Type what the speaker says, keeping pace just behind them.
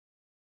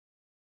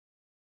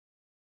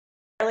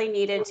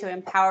needed to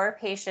empower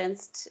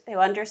patients to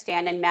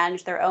understand and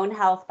manage their own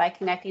health by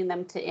connecting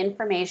them to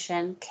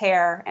information,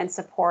 care, and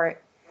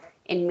support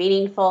in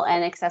meaningful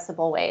and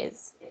accessible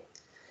ways.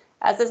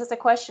 As this is a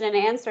question and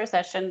answer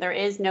session, there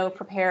is no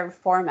prepared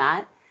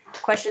format.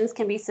 Questions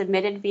can be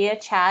submitted via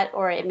chat,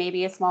 or it may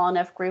be a small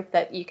enough group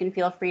that you can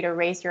feel free to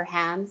raise your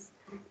hands.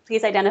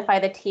 Please identify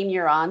the team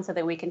you're on so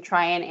that we can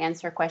try and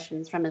answer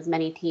questions from as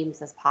many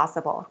teams as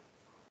possible.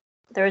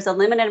 There is a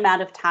limited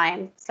amount of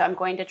time, so I'm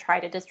going to try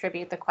to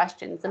distribute the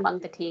questions among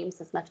the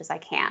teams as much as I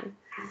can.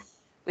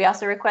 We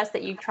also request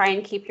that you try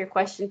and keep your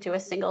question to a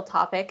single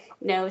topic,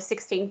 no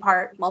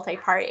 16-part,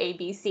 multi-part A,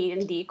 B, C,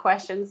 and D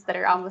questions that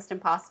are almost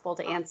impossible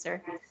to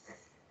answer.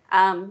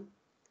 And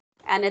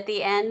at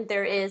the end,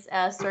 there is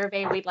a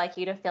survey we'd like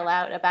you to fill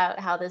out about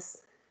how this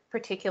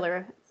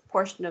particular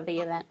portion of the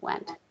event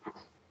went.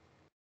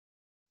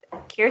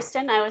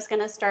 Kirsten, I was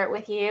going to start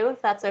with you,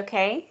 if that's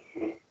okay.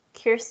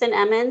 Kirsten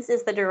Emmons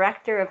is the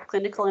Director of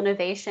Clinical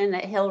Innovation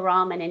at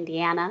Hill-Rom in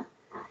Indiana.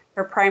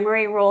 Her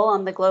primary role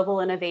on the Global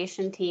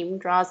Innovation Team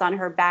draws on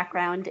her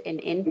background in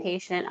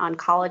inpatient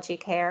oncology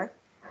care,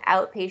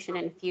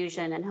 outpatient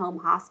infusion, and home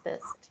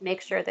hospice to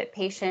make sure that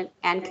patient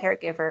and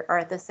caregiver are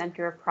at the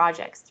center of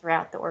projects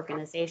throughout the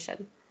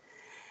organization.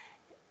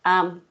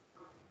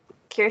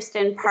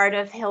 Kirsten, part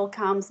of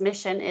Hill-Rom's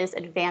mission is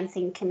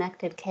advancing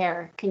connected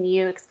care. Can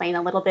you explain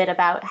a little bit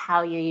about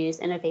how you use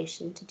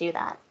innovation to do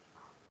that?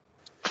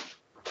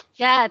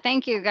 Yeah,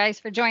 thank you guys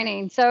for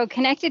joining. So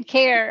connected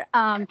care,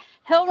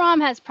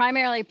 Hill-Rom has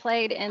primarily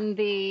played in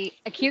the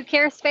acute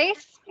care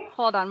space.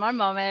 Hold on one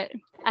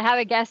moment. I have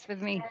a guest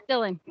with me,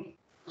 Dylan.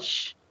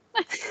 Shh.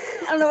 I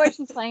don't know what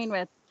she's playing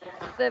with.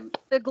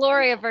 The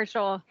glory of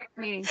virtual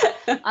meetings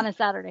on a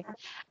Saturday.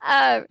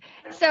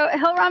 So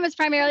Hill-Rom has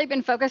primarily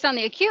been focused on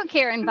the acute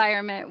care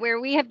environment,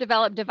 where we have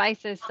developed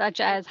devices such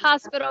as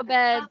hospital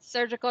beds,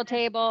 surgical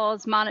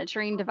tables,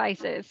 monitoring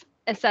devices,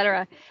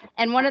 etc.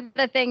 And one of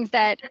the things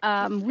that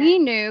we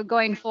knew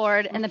going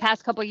forward in the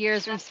past couple of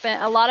years, we've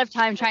spent a lot of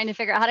time trying to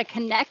figure out how to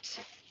connect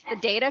the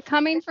data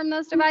coming from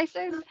those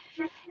devices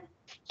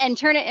and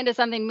turn it into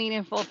something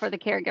meaningful for the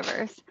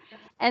caregivers.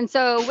 And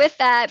so with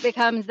that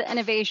becomes the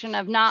innovation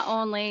of not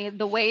only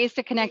the ways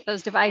to connect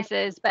those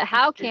devices, but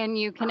how can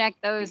you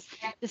connect those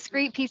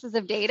discrete pieces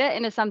of data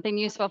into something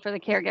useful for the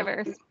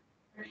caregivers.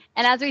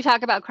 And as we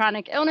talk about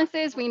chronic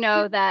illnesses, we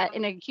know that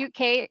in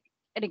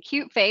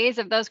acute phase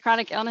of those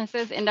chronic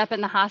illnesses end up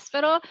in the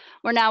hospital.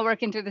 We're now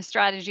working through the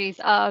strategies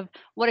of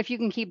what if you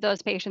can keep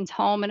those patients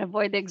home and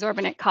avoid the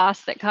exorbitant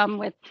costs that come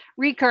with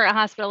recurrent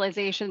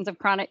hospitalizations of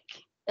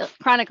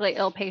chronically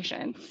ill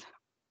patients.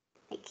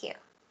 Thank you.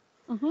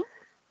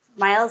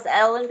 Miles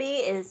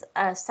Ellenby is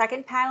a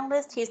second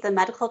panelist. He's the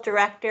medical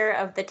director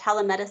of the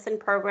telemedicine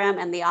program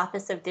and the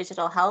Office of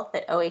Digital Health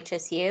at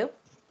OHSU.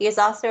 He is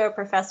also a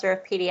professor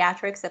of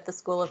pediatrics at the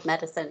School of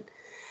Medicine.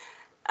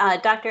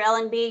 Dr.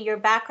 Ellenby, your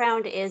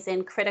background is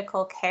in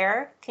critical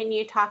care. Can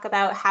you talk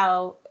about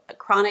how a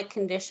chronic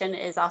condition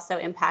is also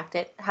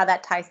impacted, how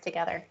that ties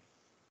together?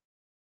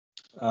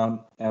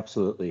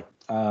 Absolutely.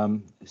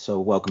 So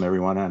welcome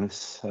everyone on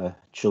this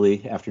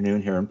chilly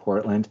afternoon here in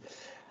Portland.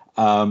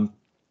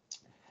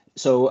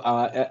 So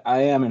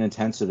I am an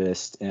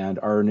intensivist, and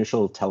our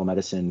initial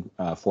telemedicine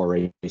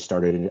foray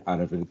started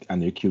on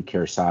the acute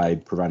care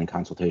side, providing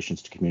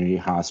consultations to community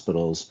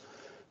hospitals.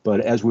 But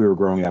as we were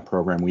growing that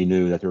program, we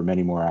knew that there were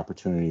many more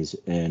opportunities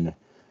in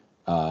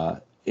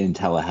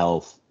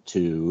telehealth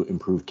to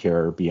improve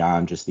care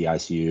beyond just the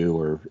ICU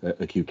or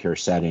acute care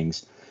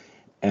settings.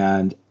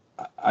 And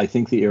I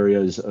think the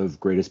areas of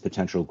greatest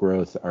potential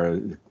growth are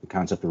the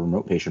concept of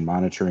remote patient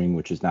monitoring,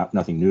 which is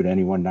nothing new to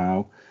anyone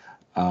now.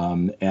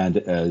 And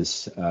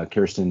as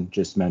Kirsten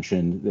just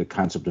mentioned, the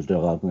concept of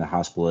developing the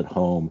hospital at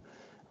home.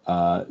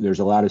 There's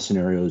a lot of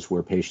scenarios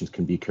where patients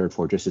can be cared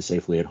for just as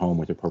safely at home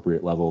with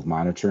appropriate level of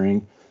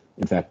monitoring.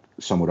 In fact,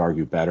 some would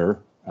argue better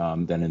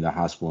than in the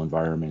hospital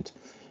environment.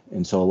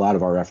 And so a lot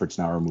of our efforts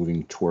now are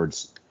moving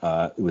towards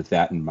with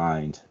that in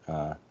mind.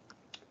 I'll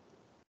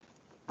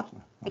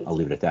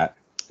leave it at that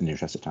in the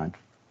interest of time.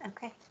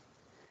 Okay.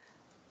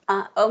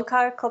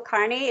 Omkar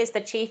Kulkarni is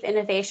the Chief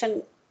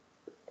Innovation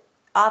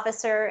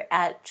Officer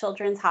at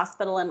Children's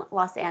Hospital in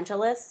Los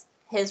Angeles.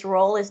 His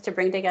role is to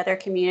bring together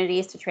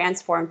communities to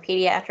transform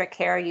pediatric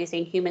care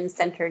using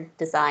human-centered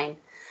design.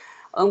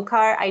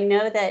 Omkar, I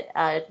know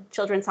that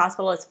Children's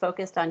Hospital is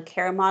focused on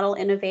care model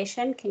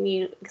innovation. Can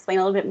you explain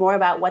a little bit more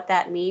about what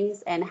that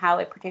means and how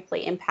it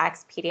particularly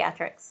impacts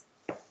pediatrics?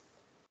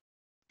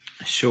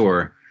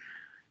 Sure.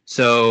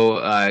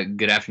 So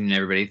good afternoon,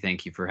 everybody.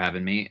 Thank you for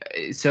having me.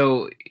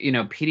 So,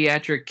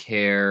 pediatric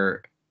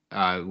care,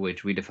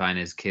 which we define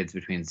as kids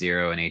between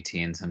 0 and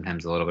 18,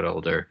 sometimes a little bit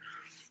older,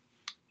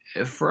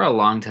 for a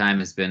long time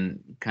has been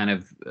kind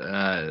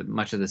of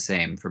much of the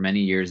same. For many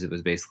years, it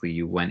was basically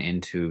you went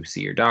in to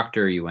see your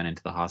doctor, you went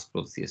into the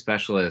hospital to see a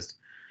specialist,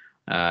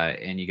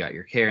 and you got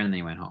your care, and then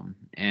you went home.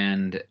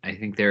 And I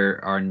think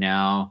there are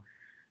now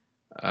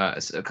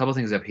a couple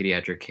things about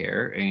pediatric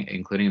care,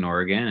 including in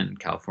Oregon and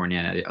California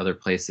and other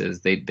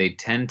places. They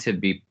tend to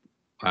be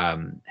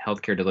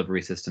healthcare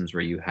delivery systems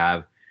where you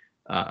have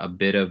a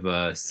bit of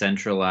a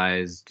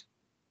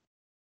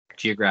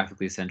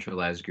geographically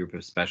centralized group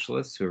of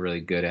specialists who are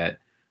really good at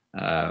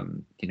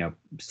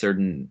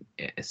certain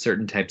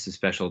types of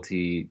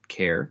specialty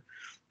care.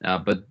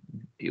 But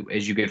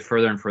as you get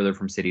further and further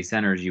from city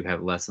centers, you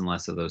have less and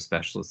less of those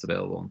specialists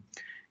available.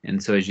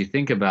 And so as you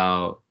think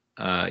about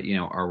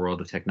our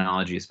world of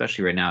technology,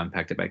 especially right now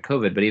impacted by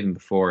COVID, but even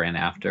before and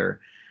after,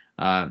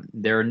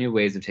 there are new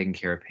ways of taking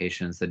care of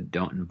patients that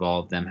don't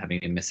involve them having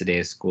to miss a day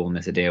of school,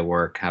 miss a day of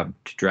work, have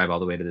to drive all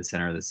the way to the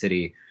center of the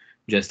city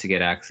just to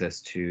get access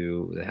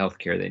to the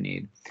healthcare they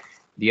need.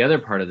 The other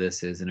part of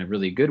this is, in a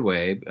really good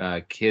way,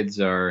 kids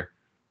are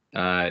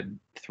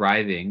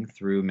thriving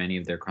through many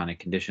of their chronic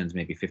conditions.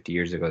 Maybe 50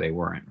 years ago they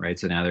weren't, right?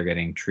 So now they're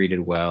getting treated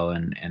well,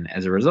 and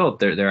as a result,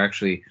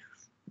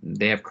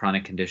 they have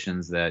chronic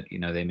conditions that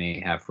they may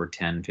have for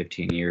 10,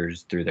 15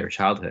 years through their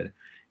childhood.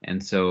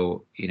 And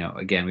so,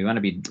 again, we want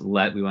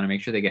to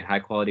make sure they get high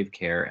quality of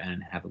care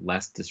and have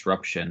less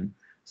disruption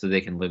so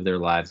they can live their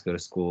lives, go to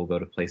school, go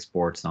to play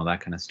sports and all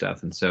that kind of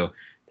stuff. And so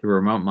through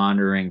remote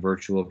monitoring,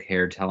 virtual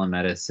care,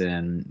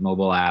 telemedicine,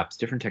 mobile apps,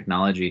 different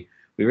technology,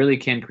 we really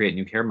can create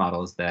new care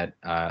models that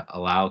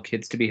allow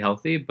kids to be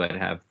healthy, but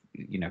have,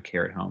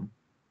 care at home.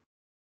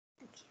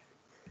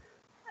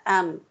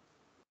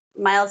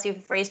 Miles,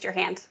 you've raised your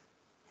hand.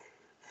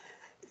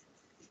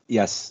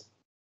 Yes.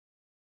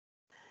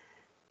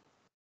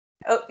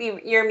 Oh,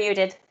 you're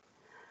muted.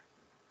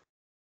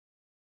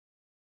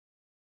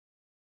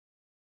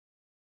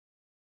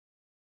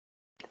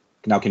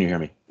 Now can you hear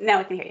me? Now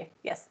I can hear you,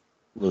 yes.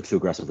 A little too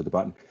aggressive with the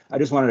button. I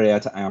just wanted to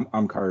add to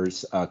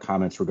Amkar's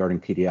comments regarding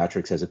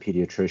pediatrics. As a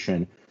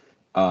pediatrician,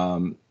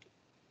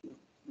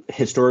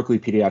 historically,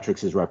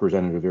 pediatrics has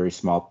represented a very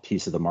small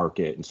piece of the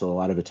market, and so a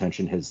lot of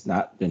attention has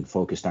not been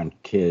focused on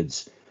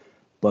kids.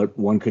 But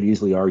one could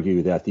easily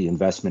argue that the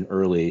investment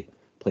early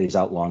plays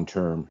out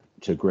long-term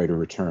to greater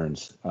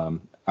returns.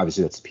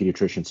 Obviously, that's the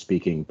pediatrician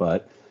speaking,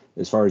 but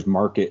as far as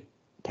market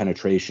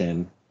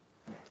penetration,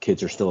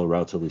 kids are still a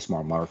relatively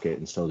small market,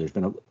 and so there's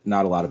been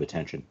not a lot of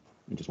attention.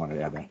 I just wanted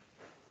to add that.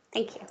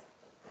 Thank you.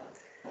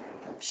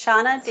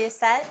 Shauna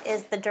Doucette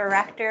is the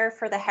director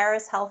for the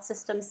Harris Health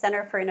System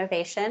Center for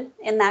Innovation.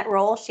 In that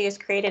role, she has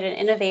created an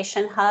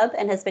innovation hub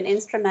and has been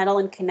instrumental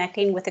in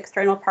connecting with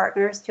external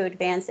partners to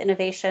advance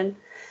innovation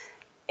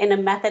in a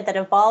method that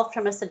evolved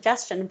from a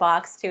suggestion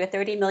box to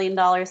 $30 million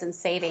in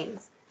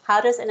savings.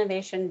 How does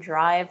innovation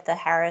drive the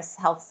Harris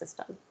Health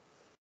System?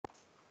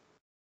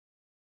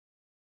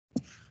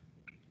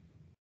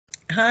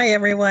 Hi,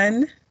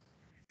 everyone.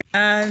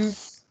 I'm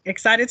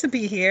excited to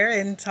be here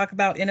and talk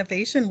about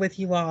innovation with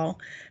you all.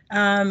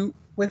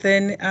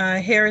 Within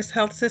Harris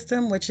Health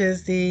System, which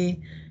is the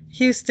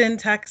Houston,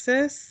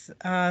 Texas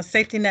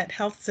safety net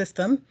health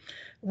system,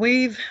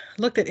 we've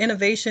looked at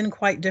innovation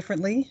quite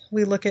differently.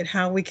 We look at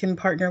how we can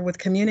partner with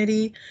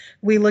community.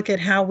 We look at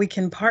how we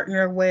can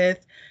partner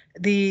with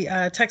the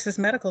Texas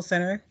Medical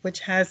Center, which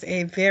has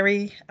a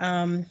very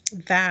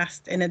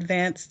vast and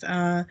advanced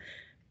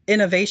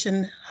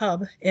innovation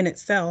hub in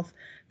itself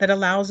that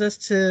allows us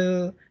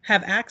to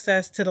have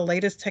access to the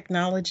latest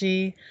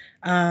technology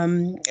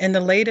and the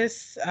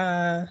latest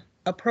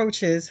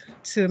approaches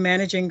to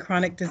managing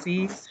chronic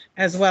disease,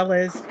 as well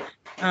as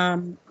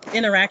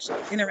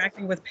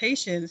interacting with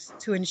patients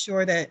to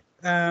ensure that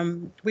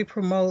we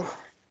promote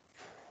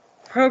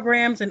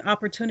programs and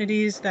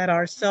opportunities that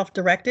are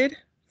self-directed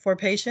for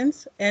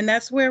patients. And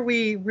that's where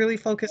we really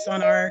focus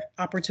on our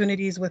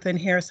opportunities within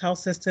Harris Health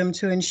System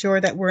to ensure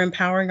that we're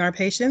empowering our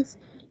patients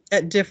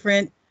at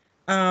different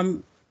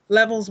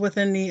levels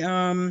within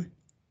the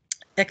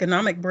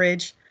economic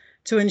bridge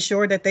to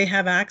ensure that they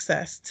have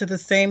access to the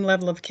same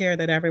level of care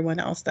that everyone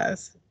else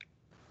does.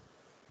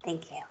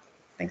 Thank you.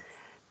 Thanks.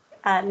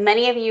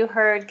 Many of you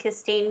heard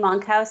Christine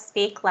Monkhouse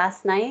speak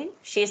last night.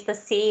 She's the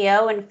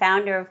CEO and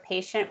founder of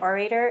Patient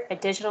Orator, a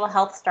digital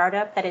health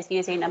startup that is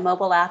using a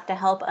mobile app to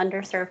help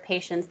underserved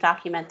patients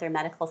document their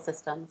medical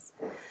systems.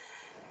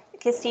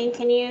 Christine,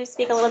 can you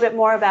speak a little bit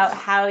more about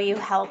how you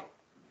help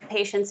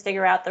patients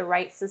figure out the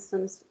right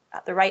systems,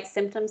 the right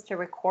symptoms to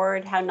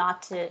record, how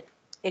not to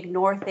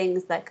ignore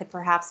things that could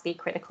perhaps be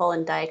critical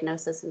in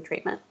diagnosis and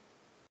treatment?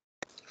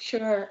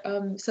 Sure.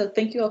 So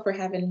thank you all for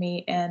having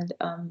me, and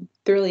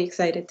thoroughly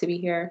excited to be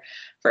here.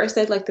 First,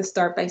 I'd like to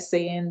start by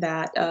saying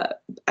that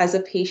as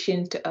a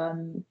patient,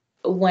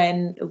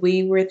 when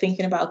we were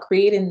thinking about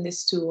creating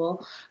this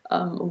tool,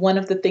 one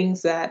of the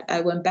things that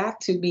I went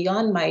back to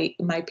beyond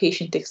my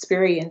patient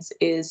experience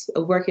is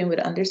working with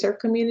underserved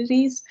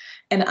communities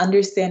and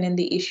understanding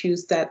the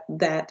issues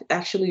that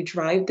actually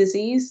drive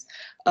disease.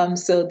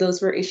 So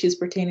those were issues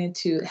pertaining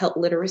to health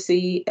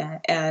literacy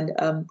and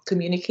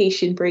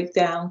communication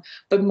breakdown,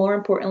 but more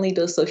importantly,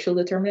 those social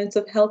determinants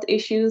of health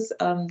issues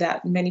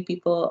that many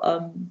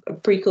people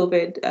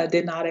pre-COVID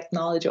did not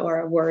acknowledge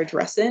or were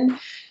addressing.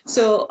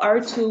 So our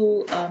tool,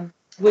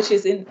 which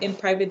is in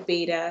private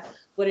beta,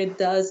 what it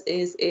does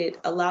is it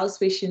allows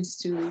patients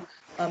to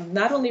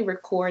not only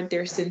record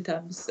their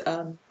symptoms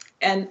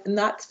and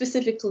not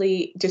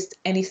specifically just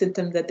any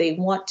symptom that they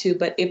want to,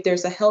 but if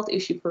there's a health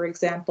issue, for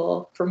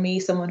example, for me,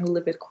 someone who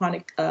lives with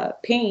chronic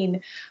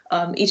pain,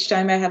 each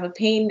time I have a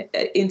pain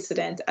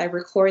incident, I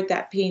record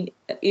that pain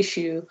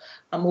issue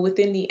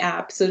within the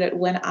app so that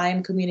when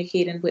I'm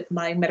communicating with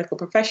my medical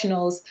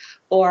professionals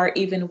or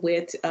even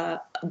with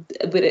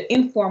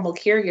informal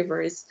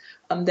caregivers,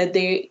 that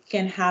they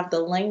can have the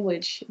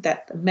language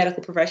that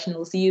medical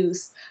professionals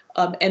use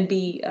and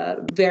be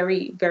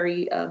very,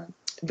 very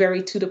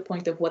very to the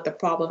point of what the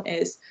problem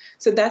is.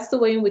 So that's the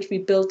way in which we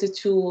built the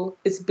tool.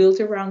 It's built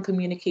around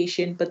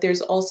communication, but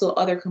there's also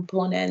other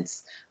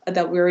components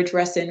that we're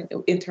addressing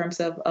in terms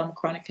of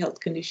chronic health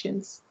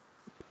conditions.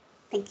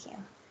 Thank you.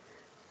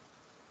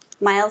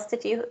 Miles,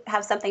 did you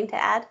have something to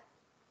add?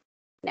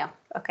 No,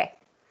 okay.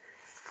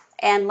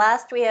 And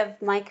last we have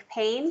Mike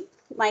Payne.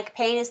 Mike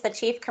Payne is the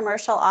Chief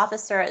Commercial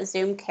Officer at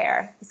Zoom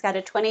Care. He's got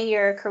a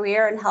 20-year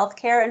career in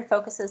healthcare and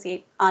focuses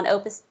on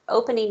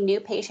opening new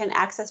patient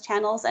access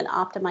channels and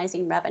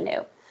optimizing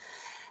revenue.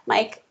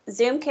 Mike,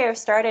 Zoom Care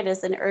started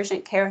as an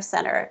urgent care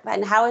center,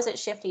 and how is it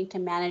shifting to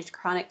manage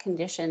chronic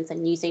conditions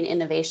and using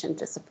innovation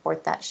to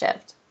support that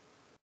shift?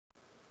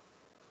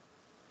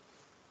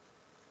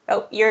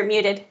 Oh, you're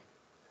muted.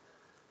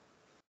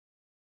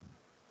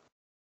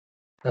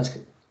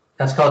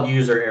 That's called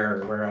user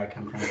error where I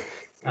come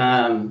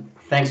from.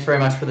 Thanks very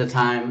much for the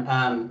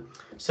time.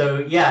 So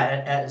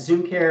yeah, at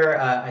Zoom Care,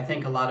 I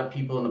think a lot of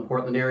people in the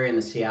Portland area and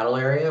the Seattle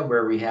area,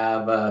 where we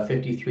have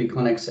 53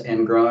 clinics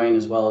and growing,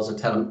 as well as a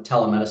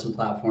telemedicine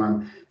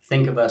platform,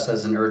 think of us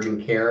as an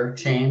urgent care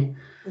chain.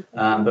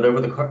 But over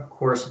the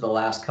course of the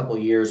last couple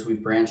of years,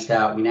 we've branched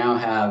out. We now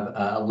have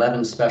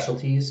 11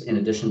 specialties in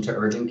addition to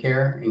urgent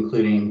care,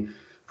 including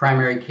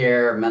primary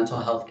care, mental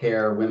health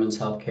care, women's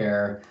health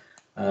care,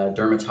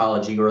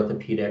 dermatology,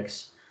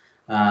 orthopedics.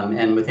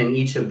 And within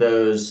each of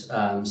those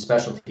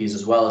specialties,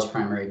 as well as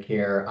primary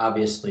care,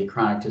 obviously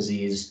chronic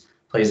disease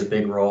plays a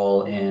big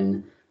role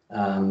in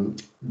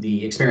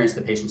the experience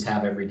that patients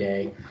have every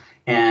day.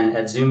 And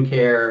at Zoom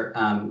Care,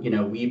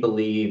 we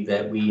believe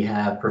that we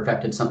have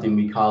perfected something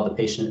we call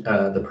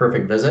the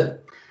perfect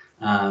visit.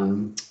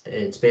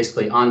 It's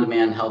basically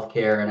on-demand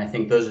healthcare, and I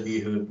think those of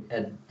you who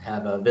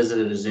have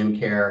visited a Zoom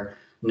Care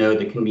know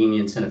the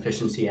convenience and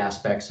efficiency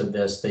aspects of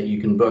this, that you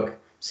can book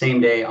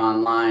same day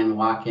online,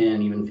 walk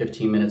in even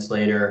 15 minutes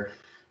later,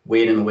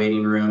 wait in the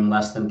waiting room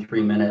less than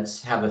 3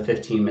 minutes, have a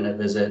 15-minute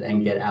visit,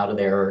 and get out of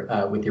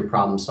there with your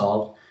problem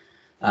solved.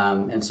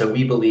 And so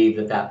we believe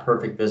that that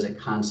perfect visit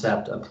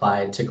concept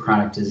applied to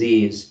chronic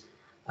disease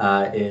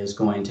is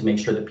going to make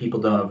sure that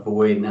people don't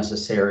avoid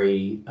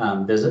necessary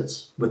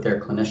visits with their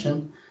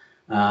clinician.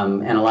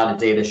 And a lot of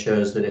data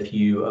shows that if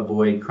you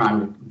avoid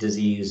chronic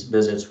disease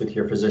visits with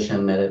your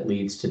physician, that it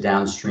leads to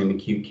downstream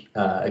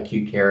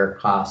acute care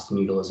costs and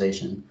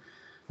utilization.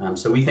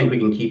 So we think we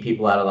can keep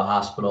people out of the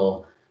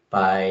hospital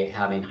by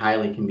having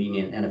highly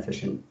convenient and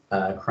efficient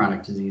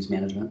chronic disease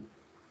management.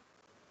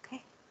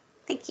 Okay,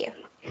 thank you.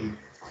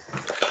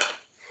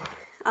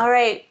 All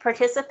right,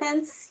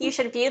 participants, you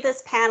should view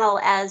this panel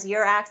as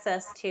your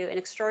access to an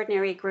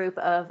extraordinary group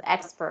of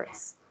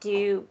experts.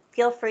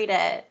 Feel free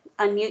to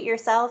unmute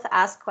yourself,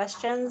 ask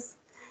questions.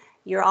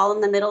 You're all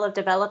in the middle of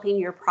developing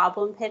your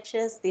problem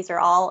pitches. These are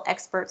all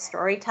expert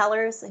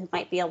storytellers who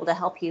might be able to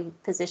help you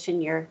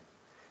position your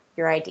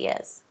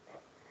ideas.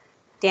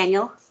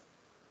 Daniel?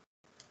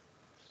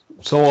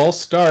 So I'll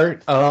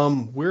start.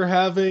 We're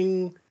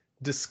having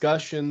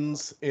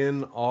discussions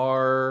in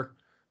our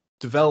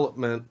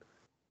development.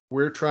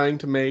 We're trying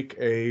to make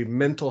a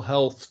mental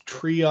health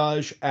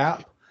triage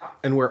app,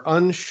 and we're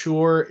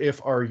unsure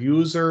if our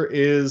user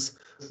is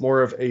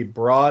more of a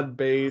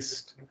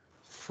broad-based,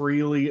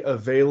 freely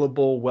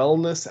available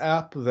wellness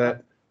app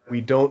that we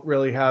don't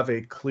really have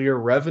a clear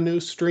revenue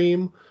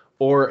stream,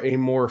 or a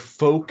more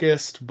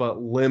focused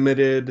but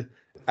limited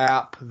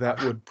app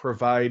that would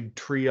provide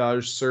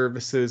triage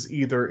services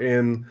either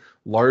in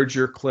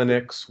larger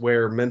clinics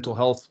where mental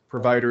health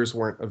providers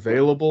weren't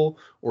available,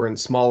 or in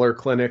smaller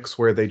clinics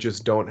where they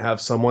just don't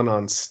have someone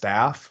on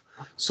staff.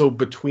 So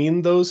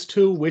between those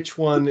two, which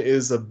one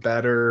is a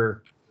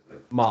better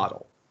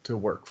model to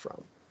work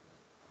from?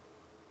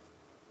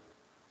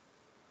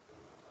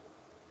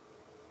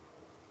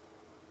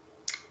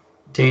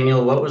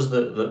 Daniel, what was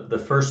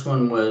the first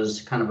one?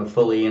 Was kind of a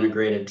fully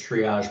integrated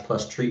triage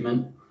plus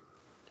treatment?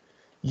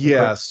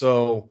 Yeah,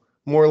 so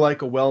more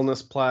like a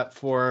wellness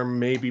platform,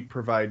 maybe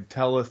provide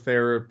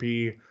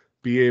teletherapy,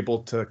 be able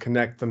to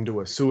connect them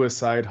to a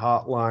suicide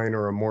hotline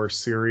or a more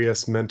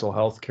serious mental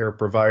health care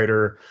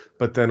provider,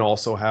 but then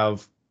also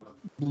have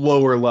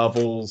lower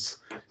levels.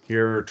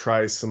 Here,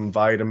 try some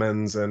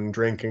vitamins and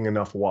drinking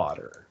enough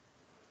water.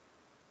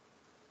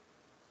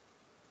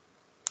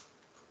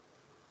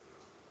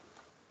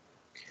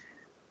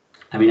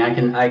 I mean, I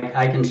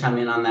can chime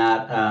in on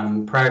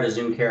that. Prior to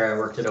Zoom Care, I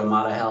worked at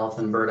Omada Health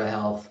and Virta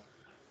Health,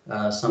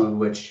 some of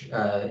which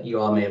you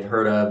all may have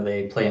heard of.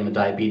 They play in the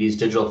diabetes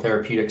digital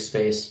therapeutic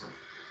space.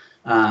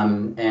 I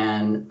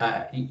can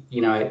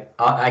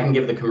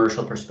give the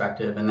commercial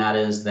perspective, and that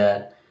is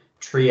that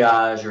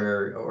triage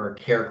or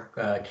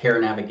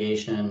care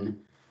navigation.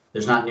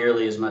 There's not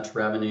nearly as much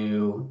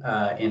revenue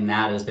in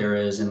that as there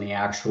is in the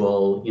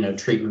actual,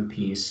 treatment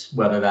piece,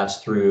 whether that's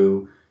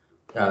through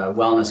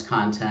wellness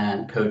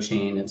content,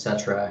 coaching,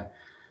 etc.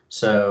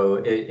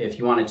 So if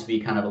you want it to be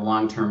kind of a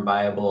long-term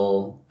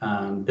viable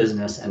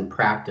business and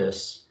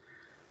practice,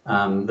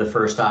 the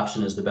first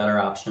option is the better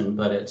option,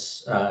 but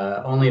it's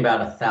only about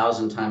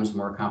 1,000 times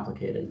more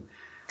complicated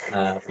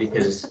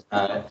because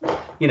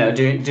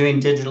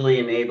doing digitally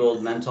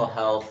enabled mental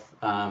health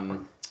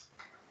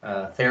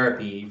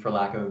therapy, for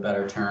lack of a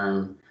better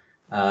term,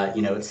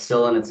 it's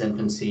still in its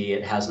infancy.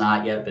 It has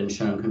not yet been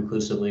shown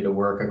conclusively to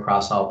work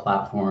across all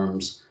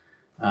platforms.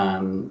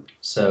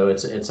 So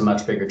it's a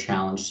much bigger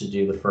challenge to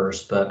do the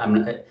first, but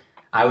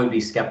I would be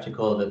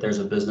skeptical that there's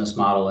a business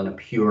model in a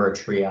pure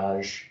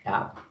triage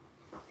app.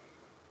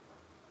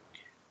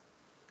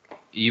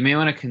 You may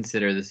want to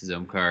consider, this is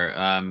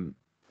Omkar,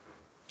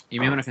 you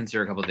may want to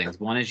consider a couple of things.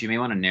 One is you may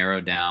want to narrow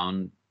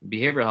down,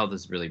 behavioral health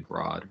is really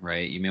broad,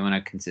 right? You may want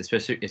to consider,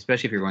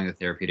 especially if you're going the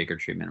therapeutic or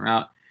treatment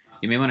route,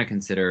 you may want to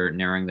consider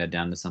narrowing that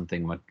down to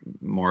something much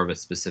more of a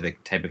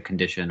specific type of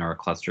condition or a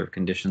cluster of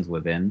conditions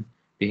within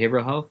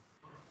behavioral health.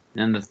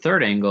 And the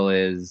third angle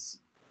is,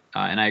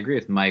 and I agree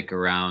with Mike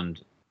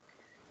around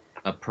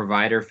a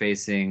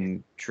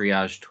provider-facing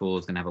triage tool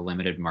is going to have a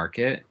limited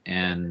market,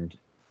 and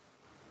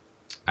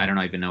I don't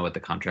even know what the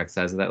contract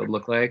size of that would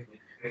look like.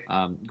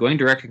 Going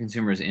direct to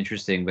consumer is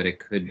interesting, but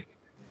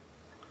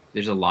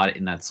there's a lot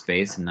in that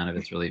space and none of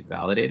it's really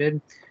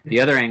validated.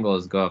 The other angle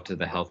is go up to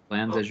the health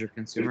plans as your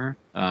consumer,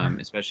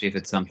 especially if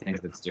it's something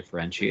that's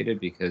differentiated,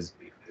 because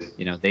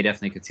they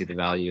definitely could see the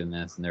value in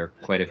this, and there are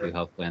quite a few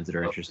health plans that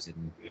are interested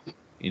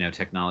in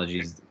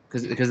technologies,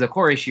 because the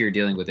core issue you're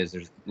dealing with is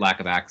there's lack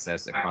of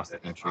access across the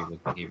country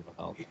with behavioral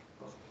health.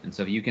 And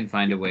so if you can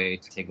find a way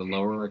to take the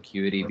lower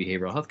acuity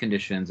behavioral health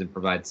conditions and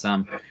provide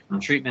some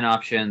treatment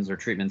options or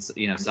treatments,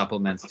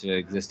 supplements to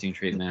existing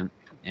treatment,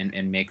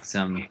 and make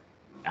some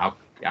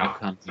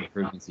outcomes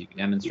improvements that you can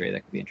demonstrate,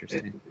 that could be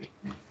interesting.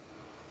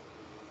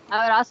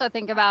 I would also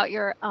think about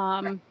your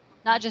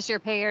not just your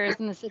payers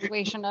in the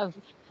situation of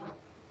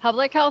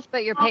public health,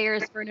 but your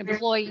payers for an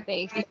employee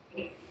base.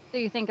 So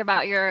you think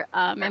about your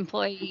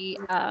employee,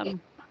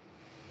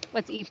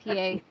 what's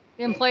EPA?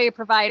 The employee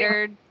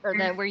provider, or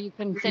where you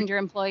can send your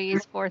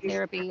employees for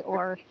therapy,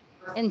 or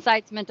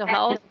Insights Mental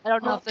Health. I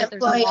don't know if there's a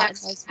lot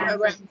in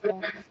those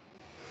programs.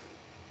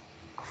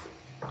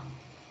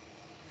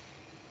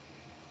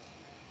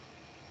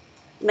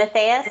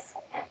 Matthias,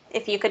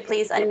 if you could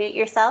please unmute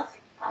yourself.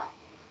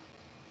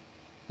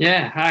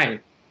 Yeah, hi.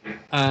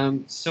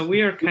 So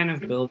we are kind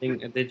of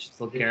building a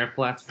digital care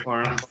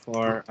platform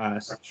for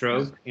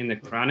stroke in the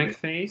chronic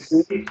phase,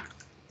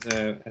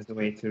 as a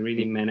way to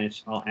really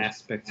manage all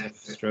aspects of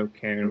stroke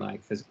care,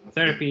 like physical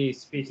therapy,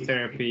 speech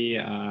therapy,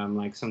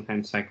 like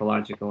sometimes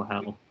psychological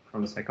help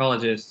from a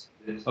psychologist,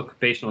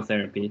 occupational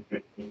therapy.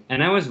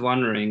 And I was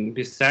wondering,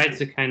 besides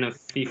the kind of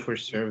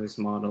fee-for-service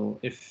model,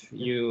 if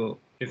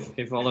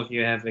all of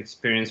you have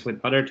experience with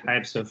other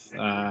types of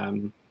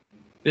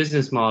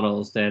business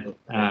models that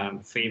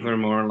favor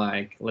more,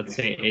 like, let's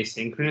say,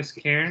 asynchronous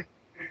care.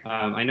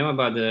 I know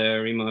about the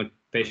remote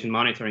patient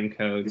monitoring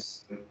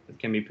codes that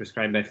can be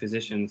prescribed by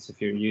physicians if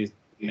you're used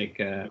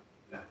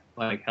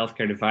like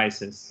healthcare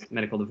devices,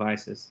 medical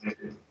devices.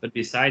 But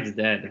besides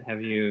that,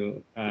 have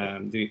you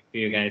do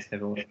you guys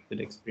have a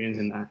good experience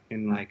in that,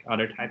 in like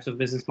other types of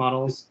business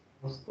models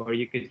where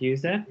you could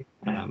use that?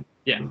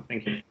 Yeah,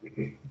 thank you.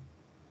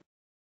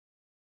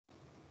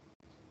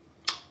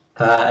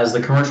 As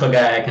the commercial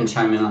guy, I can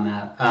chime in on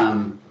that.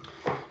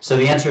 So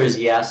the answer is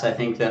yes. I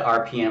think that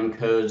RPM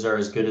codes are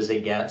as good as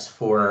it gets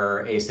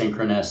for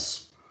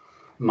asynchronous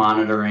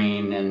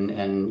monitoring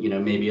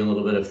and maybe a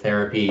little bit of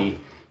therapy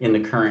in the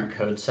current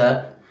code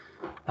set.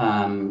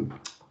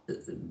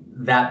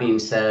 That being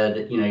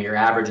said, your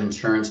average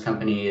insurance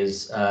company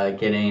is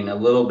getting a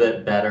little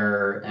bit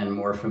better and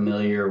more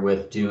familiar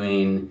with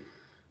doing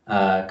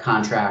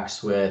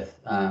contracts with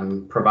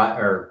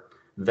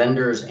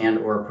vendors and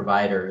or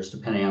providers,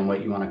 depending on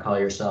what you want to call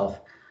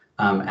yourself,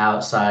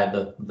 outside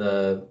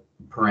the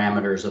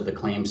parameters of the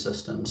claim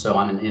system. So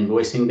on an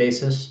invoicing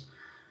basis.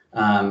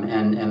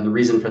 And the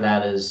reason for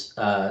that is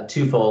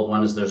twofold.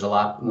 One is there's a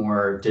lot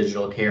more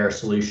digital care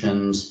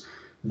solutions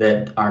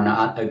that are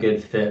not a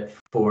good fit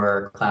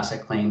for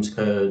classic claims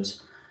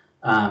codes.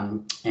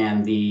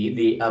 And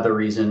the other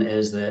reason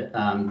is that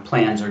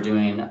plans are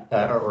doing,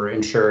 or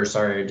insurers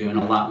are doing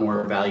a lot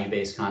more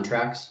value-based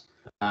contracts.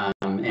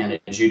 And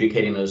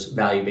adjudicating those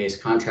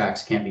value-based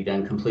contracts can't be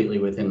done completely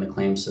within the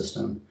claim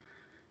system.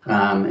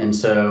 And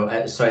so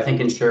I think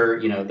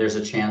there's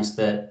a chance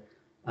that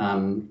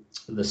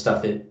the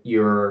stuff that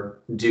you're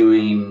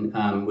doing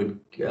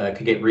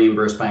could get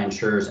reimbursed by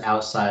insurers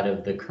outside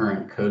of the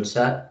current code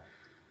set.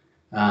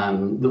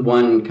 The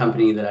one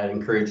company that I'd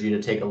encourage you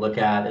to take a look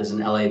at is an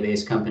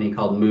LA-based company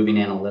called Moving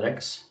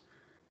Analytics.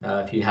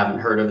 If you haven't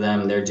heard of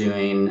them, they're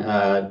doing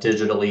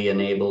digitally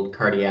enabled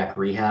cardiac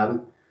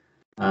rehab.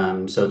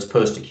 So it's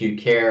post-acute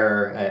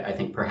care. I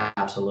think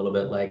perhaps a little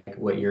bit like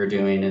what you're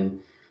doing,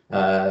 and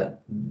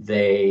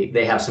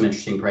they have some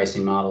interesting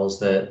pricing models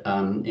that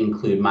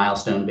include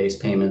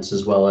milestone-based payments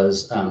as well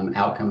as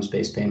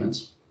outcomes-based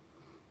payments.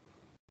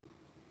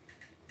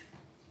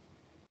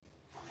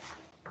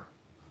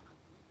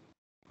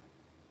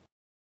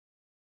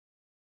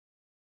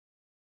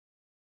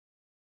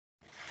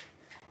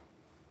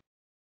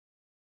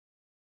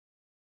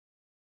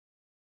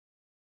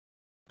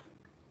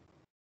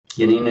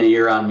 Yanina,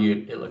 you're on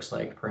mute, it looks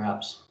like,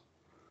 perhaps.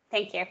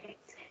 Thank you.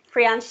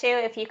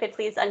 Priyanshu, if you could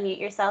please unmute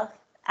yourself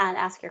and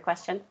ask your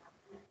question.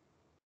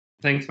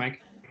 Thanks,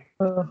 Mike.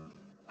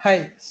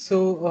 Hi.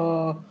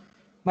 So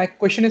my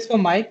question is for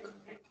Mike.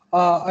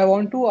 I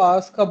want to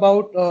ask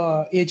about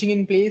aging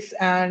in place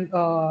and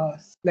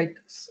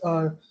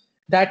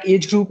that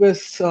age group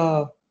is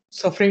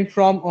suffering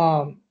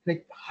from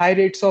like high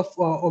rates of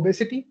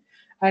obesity,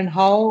 and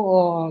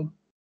how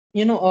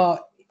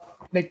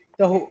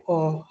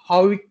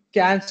how we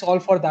can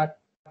solve for that,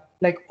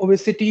 like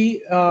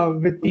obesity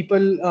with people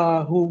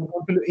who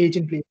want to age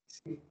in place.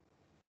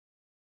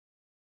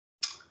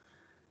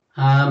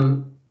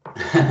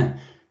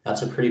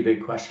 That's a pretty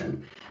big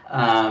question.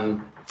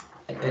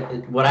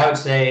 What I would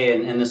say,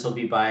 and this will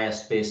be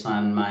biased based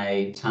on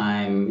my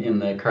time in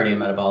the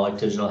cardiometabolic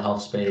digital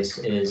health space,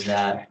 is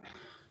that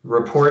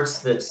reports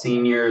that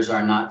seniors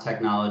are not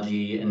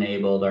technology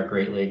enabled are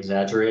greatly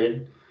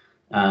exaggerated.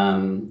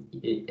 And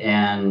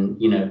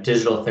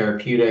digital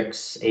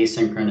therapeutics,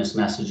 asynchronous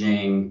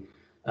messaging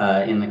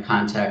in the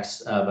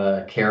context of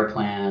a care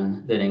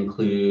plan that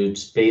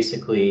includes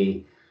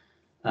basically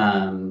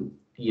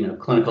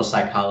clinical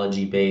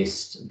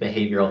psychology-based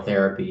behavioral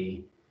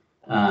therapy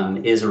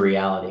is a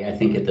reality, I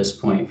think, at this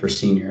point for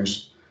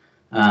seniors.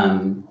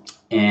 So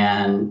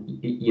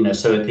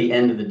at the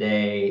end of the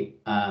day,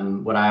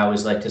 what I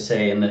always like to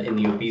say in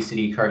the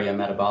obesity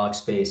cardiometabolic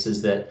space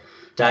is that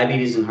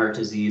diabetes and heart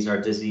disease are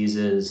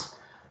diseases,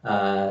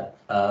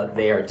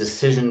 they are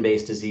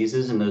decision-based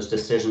diseases, and those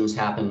decisions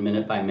happen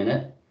minute by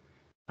minute.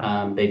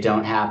 They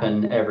don't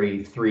happen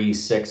every 3,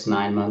 6,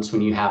 9 months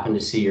when you happen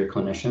to see your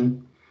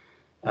clinician.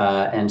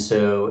 And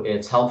so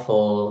it's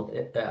helpful,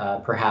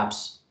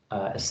 perhaps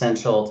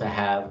essential to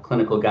have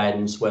clinical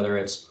guidance, whether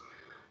it's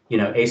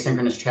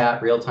asynchronous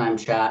chat, real-time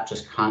chat,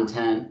 just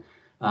content,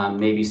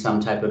 maybe some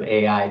type of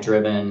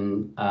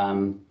AI-driven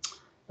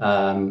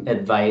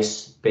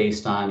advice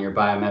based on your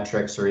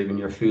biometrics or even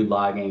your food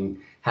logging.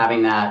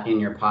 Having that in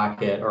your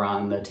pocket or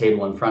on the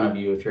table in front of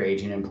you if you're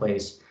aging in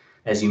place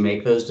as you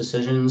make those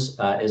decisions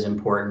is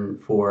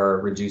important for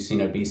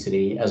reducing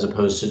obesity, as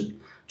opposed to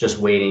just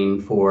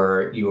waiting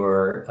for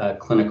your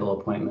clinical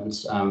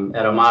appointments.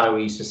 At Omada,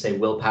 we used to say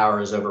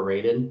willpower is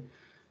overrated.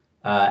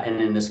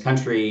 And in this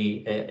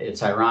country,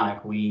 it's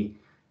ironic. We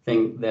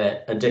think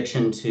that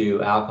addiction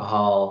to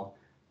alcohol,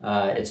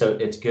 it's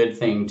a good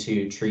thing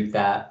to treat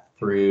that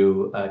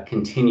through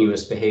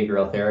continuous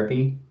behavioral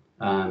therapy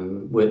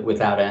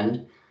without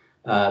end.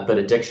 But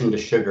addiction to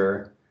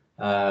sugar,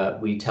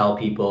 we tell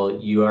people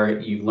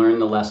you've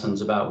learned the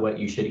lessons about what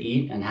you should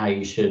eat and how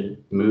you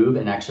should move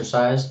and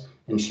exercise,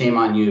 and shame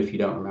on you if you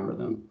don't remember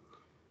them.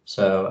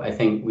 So I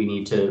think we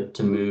need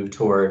to move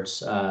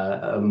towards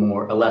a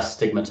less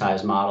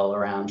stigmatized model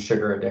around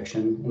sugar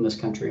addiction in this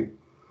country.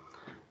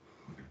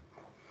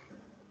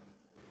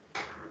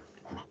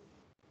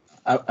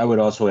 I would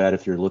also add,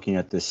 if you're looking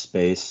at this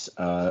space,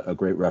 a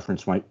great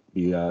reference might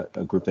be a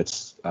group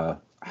that's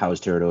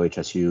housed here at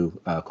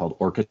OHSU called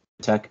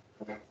Orcatech.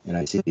 And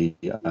I see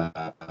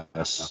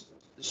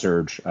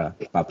Serge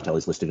Bob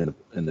Patelli's listed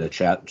in the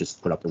chat,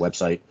 just put up their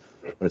website.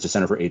 But it's a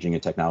Center for Aging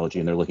and Technology,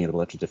 and they're looking at a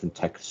bunch of different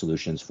tech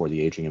solutions for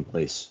the aging in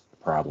place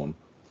problem.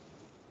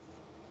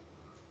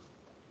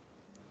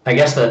 I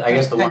guess the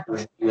one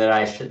thing that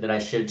I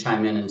should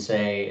chime in and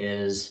say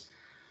is,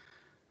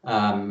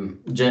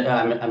 I'm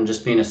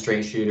just being a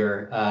straight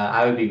shooter.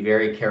 I would be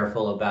very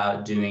careful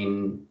about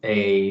doing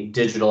a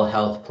digital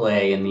health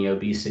play in the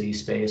obesity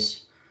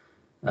space.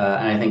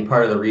 And I think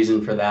part of the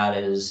reason for that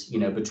is,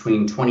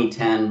 between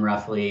 2010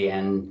 roughly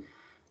and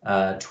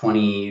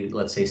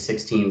let's say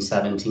 16,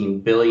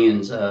 17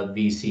 billions of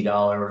VC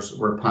dollars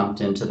were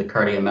pumped into the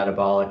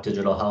cardiometabolic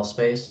digital health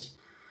space.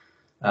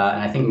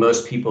 And I think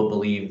most people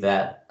believe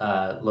that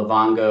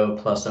Livongo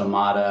plus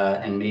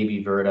Omada and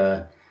maybe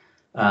Virta,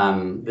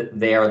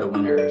 they are the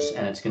winners,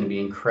 and it's going to be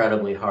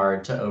incredibly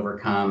hard to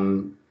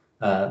overcome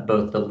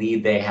both the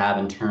lead they have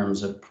in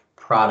terms of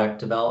product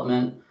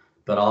development,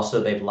 but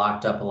also they've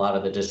locked up a lot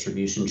of the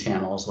distribution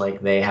channels.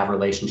 Like, they have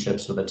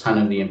relationships with a ton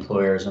of the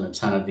employers and a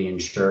ton of the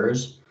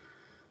insurers.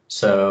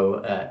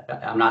 So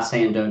I'm not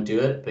saying don't do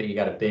it, but you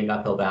got a big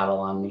uphill battle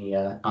on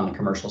the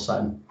commercial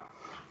side.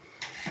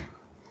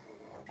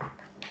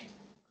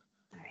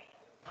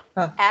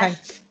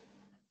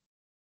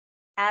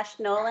 Ash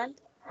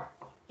Noland,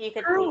 if you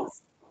could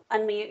please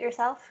unmute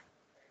yourself.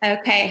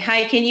 Okay.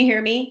 Hi, can you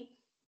hear me?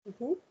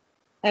 Mm-hmm.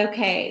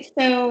 Okay,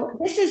 so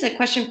this is a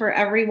question for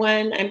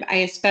everyone. I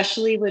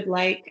especially would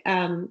like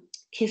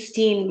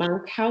Christine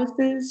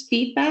Monkhouse's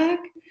feedback.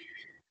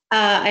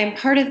 I'm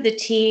part of the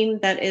team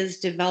that is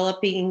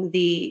developing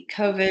the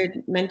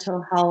COVID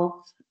mental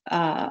health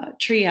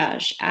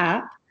triage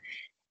app.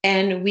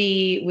 And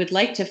we would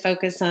like to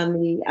focus on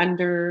the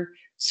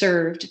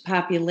underserved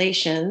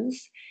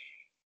populations.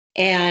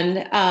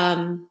 And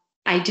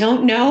I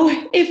don't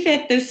know if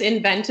at this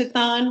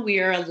Inventathon we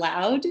are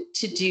allowed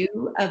to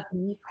do a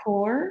B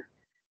Corps.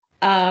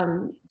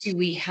 Do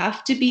we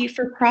have to be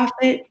for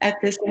profit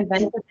at this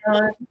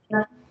Inventathon?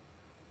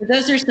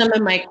 Those are some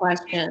of my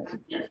questions.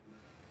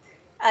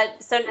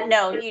 So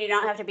no, you do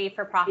not have to be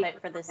for profit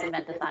for this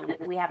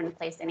Inventathon. We haven't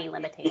placed any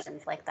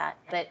limitations like that.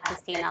 But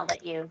Christine, I'll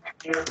let you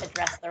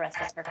address the rest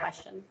of her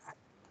questions.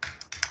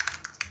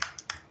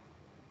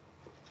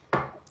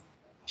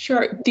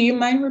 Sure. Do you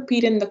mind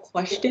repeating the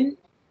question?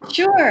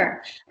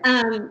 Sure.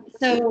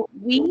 So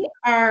we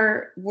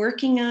are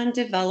working on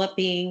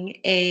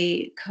developing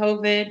a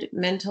COVID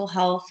mental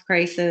health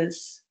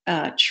crisis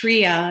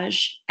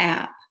triage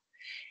app.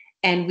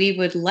 And we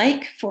would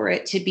like for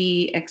it to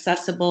be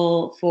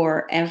accessible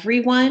for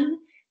everyone,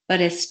 but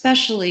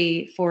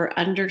especially for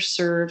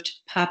underserved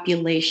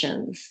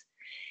populations.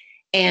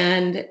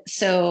 And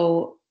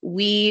so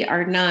we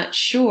are not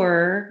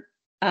sure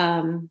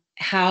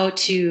how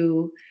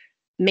to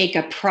make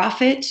a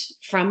profit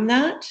from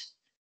that.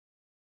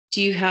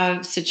 Do you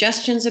have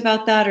suggestions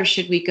about that, or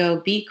should we go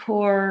B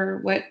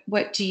Corps?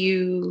 What do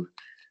you,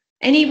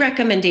 any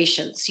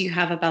recommendations you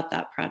have about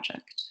that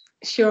project?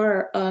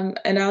 Sure.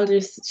 And I'll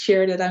just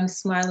share that I'm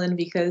smiling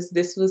because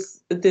this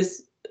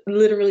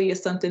literally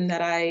is something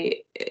that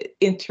I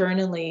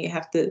internally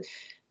have to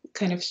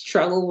kind of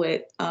struggle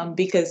with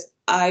because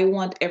I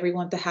want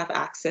everyone to have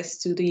access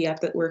to the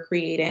app that we're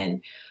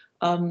creating.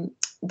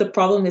 The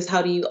problem is,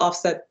 how do you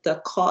offset the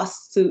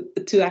costs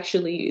to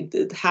actually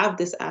have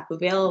this app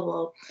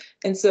available?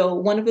 And so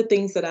one of the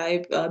things that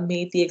I've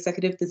made the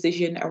executive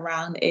decision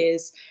around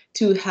is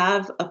to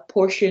have a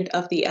portion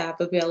of the app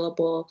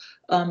available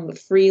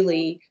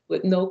freely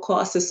with no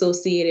cost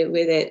associated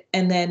with it.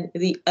 And then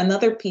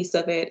another piece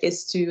of it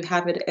is to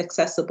have it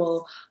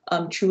accessible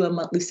through a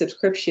monthly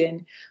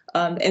subscription.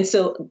 And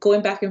so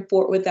going back and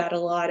forth with that a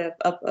lot of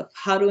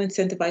how to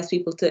incentivize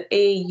people to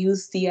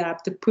use the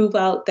app to prove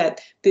out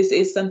that this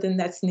is something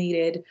that's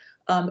needed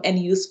and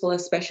useful,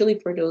 especially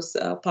for those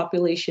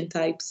population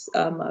types,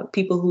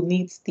 people who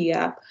needs the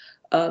app,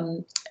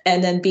 and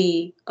then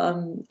be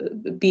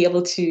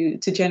able to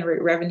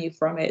generate revenue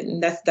from it.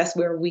 And that's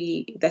where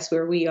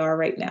we are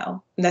right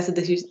now. And that's a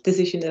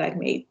decision that I've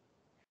made.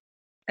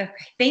 Okay,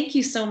 thank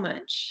you so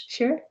much.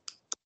 Sure.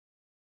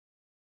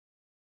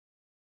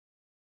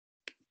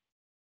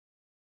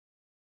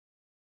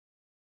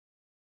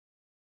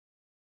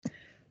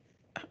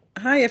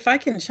 Hi, if I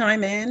can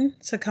chime in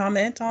to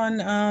comment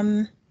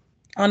on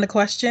the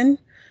question.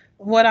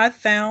 What I've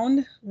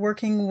found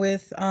working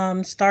with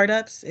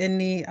startups in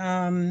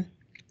the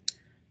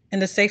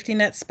safety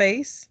net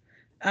space,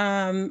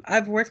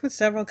 I've worked with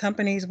several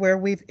companies where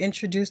we've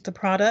introduced a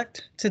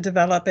product to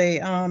develop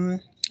a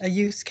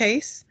use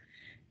case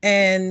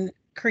and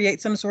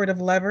create some sort of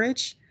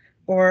leverage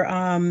or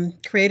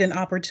create an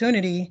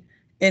opportunity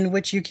in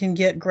which you can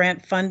get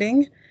grant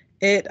funding.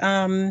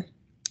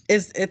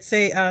 It's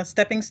a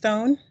stepping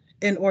stone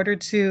in order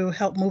to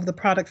help move the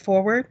product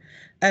forward,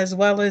 as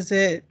well as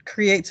it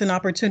creates an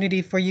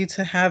opportunity for you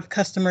to have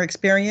customer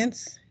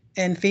experience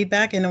and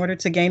feedback in order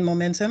to gain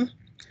momentum.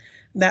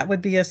 That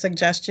would be a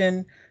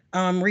suggestion.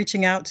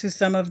 Reaching out to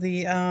some of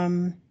the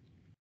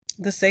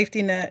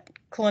safety net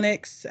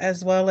clinics,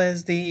 as well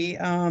as the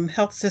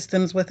health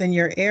systems within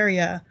your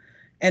area,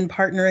 and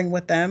partnering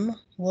with them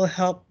will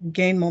help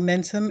gain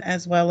momentum,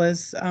 as well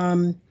as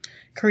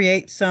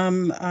create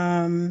some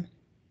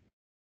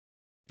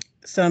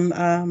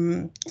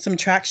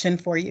traction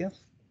for you.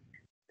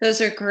 Those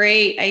are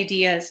great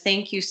ideas.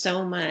 Thank you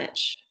so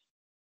much.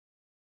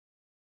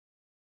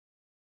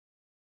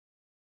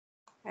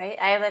 All right,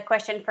 I have a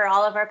question for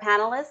all of our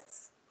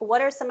panelists. What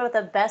are some of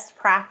the best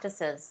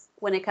practices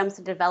when it comes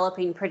to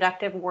developing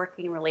productive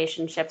working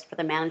relationships for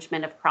the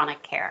management of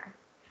chronic care?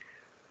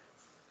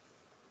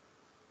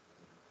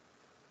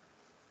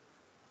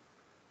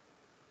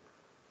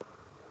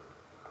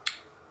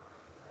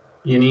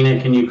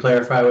 Yanina, can you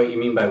clarify what you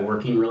mean by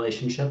working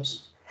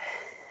relationships?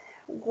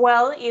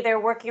 Well, either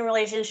working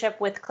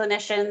relationship with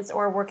clinicians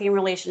or working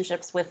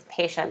relationships with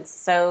patients.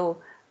 So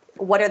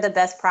what are the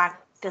best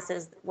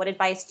practices? What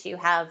advice do you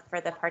have for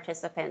the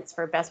participants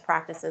for best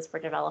practices for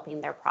developing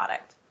their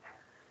product?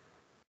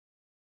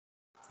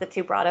 Is it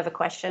too broad of a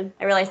question?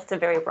 I realize it's a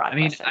very broad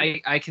question.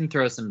 I can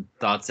throw some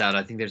thoughts out.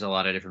 I think there's a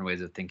lot of different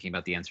ways of thinking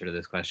about the answer to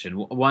this question.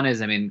 One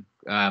is,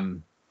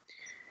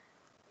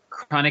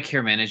 chronic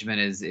care management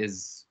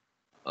is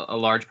a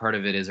large part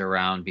of it is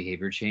around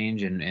behavior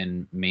change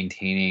and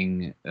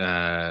maintaining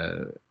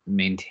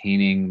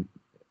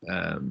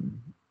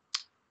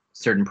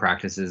certain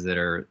practices that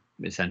are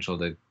essential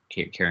to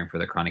caring for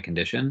the chronic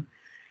condition.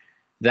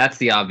 That's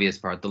the obvious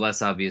part. The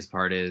less obvious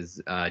part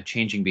is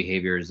changing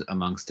behaviors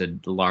amongst a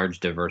large,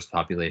 diverse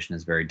population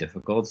is very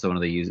difficult. So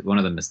one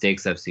of the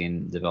mistakes I've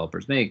seen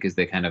developers make is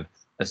they kind of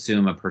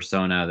assume a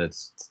persona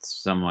that's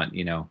somewhat,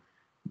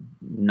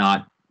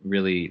 not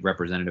really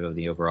representative of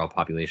the overall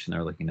population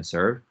they're looking to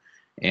serve.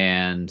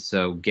 And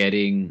so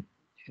getting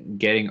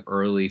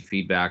early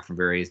feedback from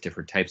various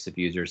different types of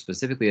users,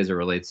 specifically as it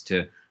relates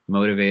to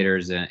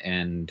motivators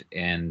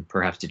and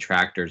perhaps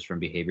detractors from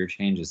behavior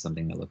change, is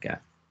something to look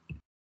at.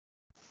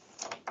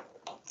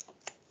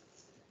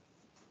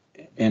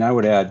 And I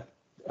would add,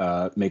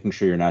 making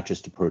sure you're not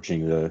just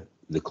approaching the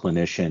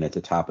clinician at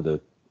the top of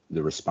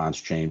the response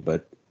chain,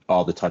 but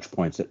all the touch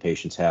points that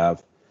patients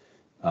have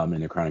in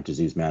their chronic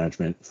disease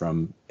management,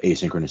 from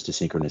asynchronous to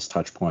synchronous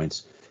touch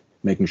points,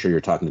 making sure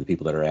you're talking to the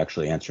people that are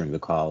actually answering the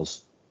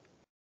calls.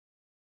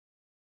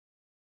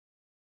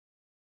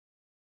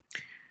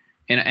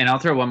 And I'll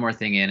throw one more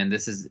thing in, and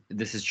this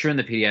is true in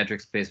the pediatric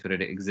space, but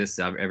it exists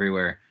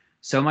everywhere.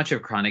 So much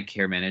of chronic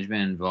care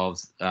management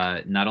involves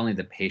not only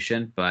the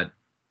patient, but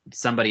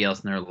somebody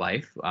else in their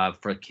life.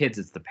 For kids,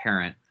 it's the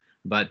parent,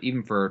 but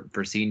even for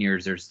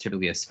seniors, there's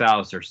typically a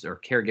spouse or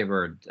caregiver,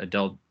 or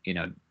adult,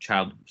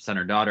 child, son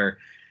or daughter.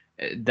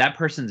 That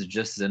person's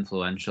just as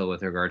influential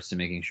with regards to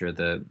making sure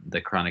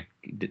the chronic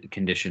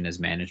condition is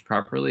managed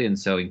properly, and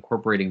so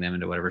incorporating them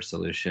into whatever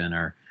solution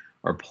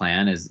or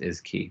plan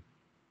is key.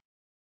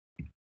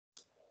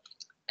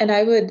 And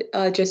I would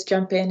just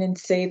jump in and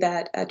say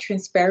that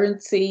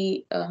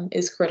transparency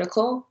is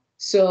critical.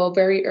 So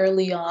very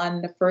early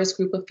on, the first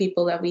group of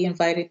people that we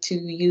invited to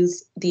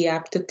use the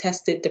app to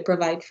test it, to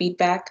provide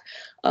feedback,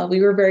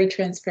 we were very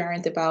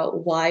transparent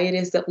about why it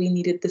is that we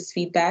needed this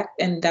feedback.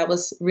 And that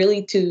was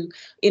really to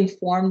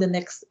inform the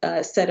next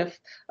set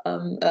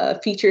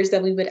of features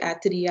that we would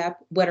add to the app,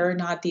 whether or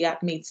not the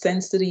app made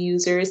sense to the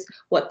users,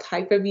 what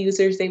type of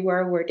users they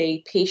were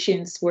they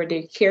patients, were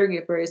they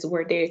caregivers,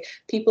 were they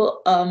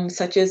people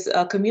such as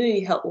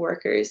community health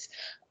workers.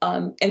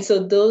 And so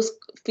those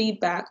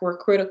feedback were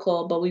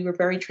critical, but we were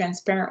very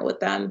transparent with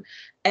them.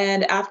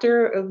 And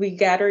after we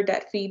gathered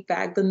that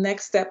feedback, the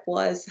next step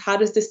was, how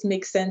does this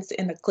make sense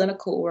in the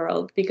clinical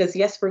world? Because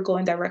yes, we're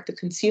going direct to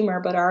consumer,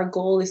 but our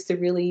goal is to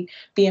really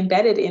be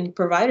embedded in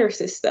provider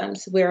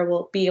systems where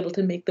we'll be able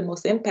to make the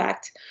most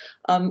impact.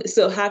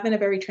 So having a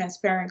very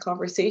transparent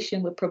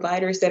conversation with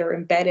providers that are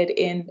embedded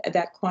in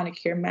that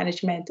chronic care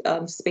management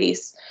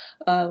space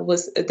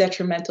was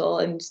detrimental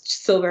and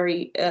so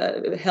very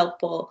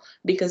helpful,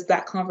 because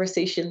that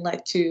conversation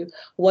led to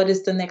what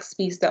is the next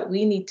piece that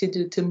we need to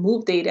do to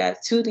move data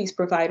to these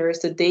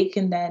providers so they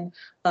can then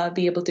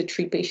be able to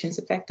treat patients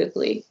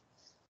effectively.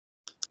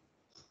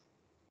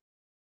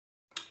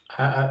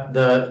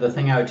 The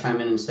thing I would chime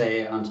in and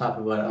say on top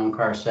of what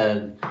Onkar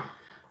said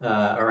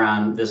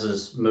around this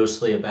is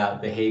mostly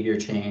about behavior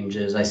change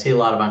is I see a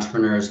lot of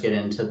entrepreneurs get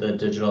into the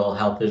digital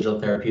health, digital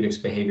therapeutics,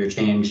 behavior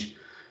change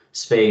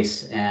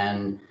space,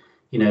 and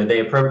they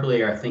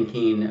appropriately are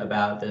thinking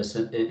about this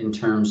in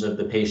terms of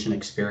the patient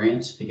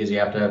experience, because you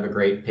have to have a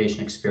great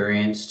patient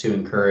experience to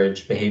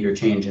encourage behavior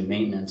change and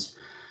maintenance.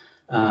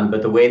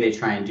 But the way they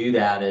try and do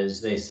that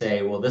is they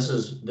say, well, this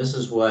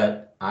is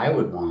what I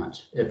would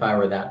want if I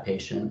were that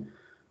patient,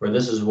 or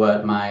this is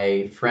what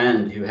my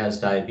friend who has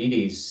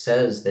diabetes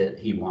says that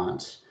he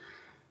wants.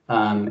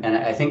 And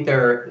I think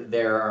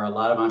there are a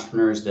lot of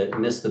entrepreneurs that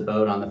miss the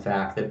boat on the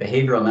fact that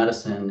behavioral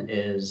medicine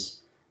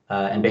is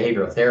and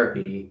behavioral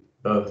therapy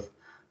both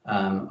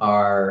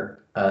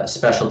are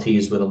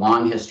specialties with a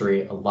long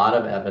history, a lot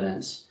of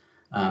evidence,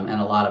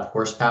 and a lot of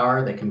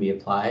horsepower that can be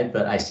applied.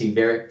 But I see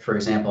for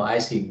example, I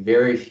see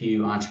very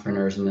few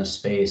entrepreneurs in this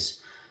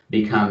space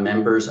become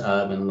members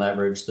of and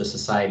leverage the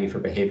Society for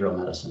Behavioral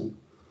Medicine.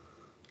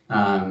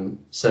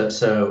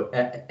 So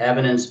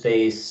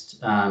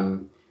evidence-based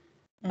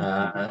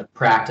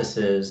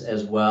practices,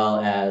 as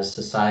well as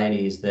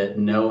societies that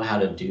know how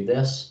to do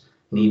this,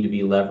 need to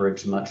be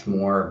leveraged much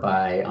more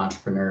by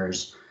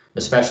entrepreneurs,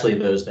 especially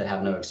those that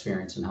have no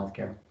experience in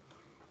healthcare.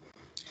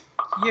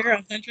 You're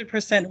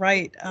 100%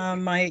 right,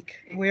 Mike.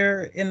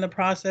 We're in the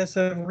process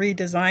of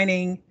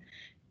redesigning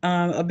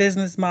a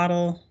business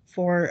model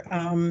for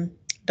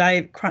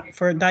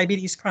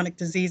diabetes chronic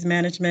disease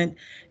management.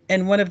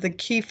 And one of the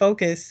key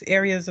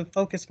areas of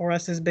focus for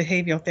us is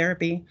behavioral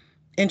therapy,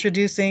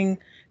 introducing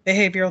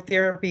behavioral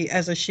therapy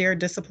as a shared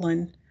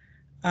discipline.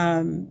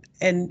 And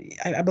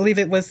I believe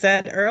it was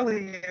said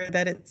earlier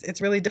that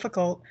it's really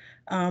difficult.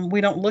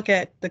 We don't look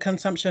at the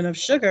consumption of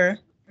sugar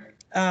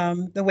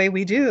the way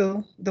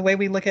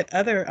we look at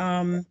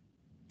other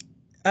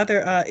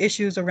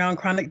issues around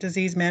chronic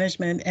disease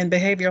management, and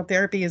behavioral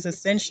therapy is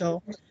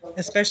essential,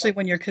 especially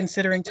when you're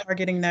considering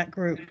targeting that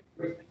group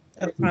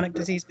of chronic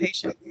disease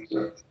patients.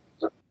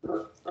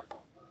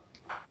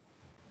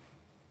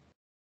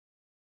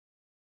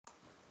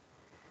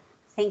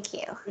 Thank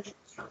you.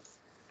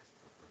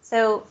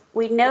 So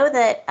we know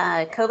that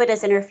COVID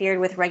has interfered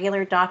with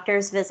regular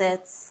doctor's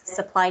visits,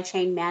 supply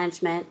chain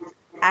management,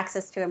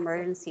 access to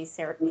emergency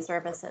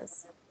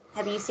services.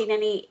 Have you seen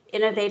any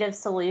innovative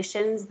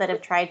solutions that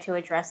have tried to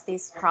address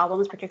these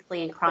problems,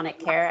 particularly in chronic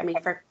care? I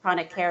mean, for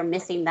chronic care,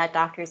 missing that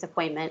doctor's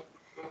appointment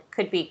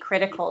could be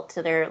critical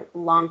to their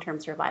long-term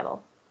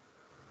survival.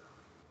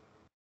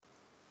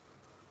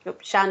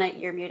 Oops, Shauna,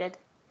 you're muted.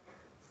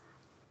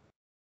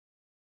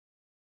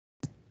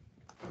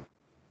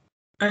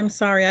 I'm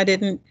sorry, I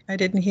didn't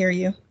hear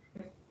you.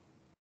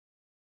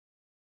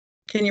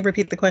 Can you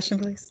repeat the question,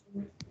 please?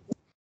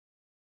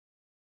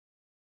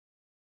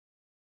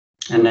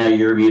 And now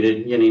you're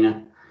muted,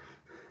 Yanina.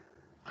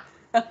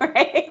 All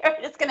right,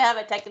 we're just going to have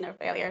a technical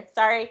failure.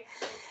 Sorry.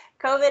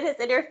 COVID has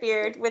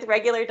interfered with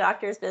regular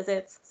doctor's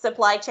visits,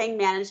 supply chain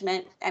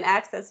management, and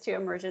access to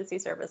emergency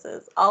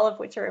services, all of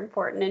which are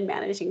important in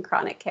managing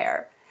chronic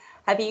care.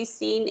 Have you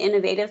seen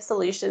innovative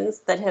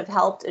solutions that have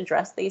helped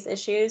address these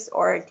issues,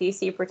 or do you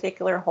see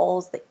particular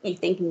holes that you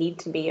think need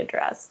to be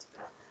addressed?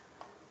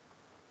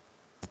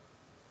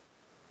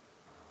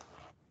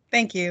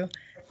 Thank you.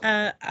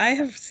 I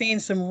have seen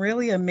some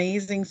really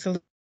amazing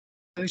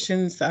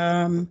solutions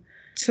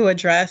to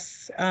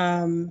address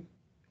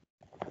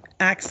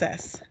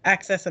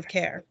access of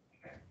care.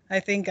 I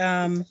think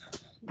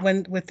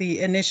with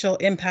the initial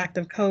impact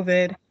of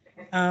COVID,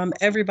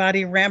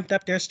 everybody ramped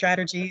up their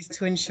strategies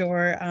to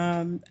ensure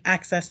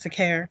access to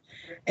care.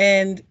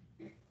 And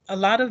a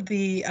lot of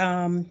the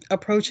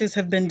approaches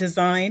have been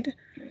designed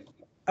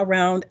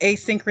around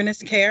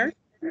asynchronous care.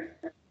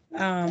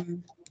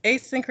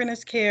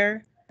 Asynchronous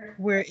care,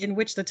 in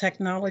which the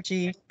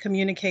technology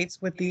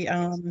communicates with the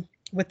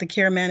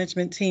care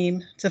management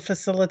team to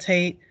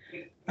facilitate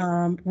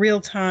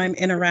real-time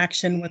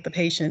interaction with the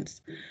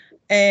patients.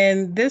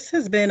 And this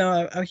has been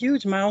a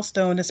huge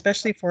milestone,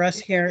 especially for us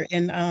here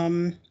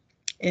in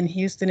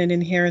Houston and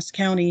in Harris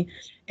County,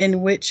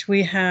 in which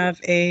we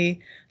have a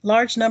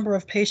large number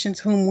of patients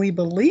whom we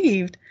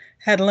believed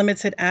had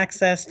limited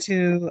access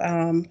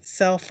to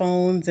cell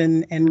phones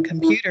and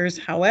computers.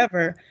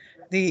 However,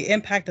 the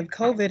impact of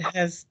COVID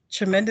has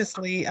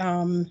tremendously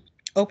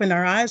opened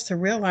our eyes to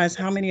realize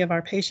how many of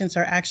our patients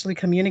are actually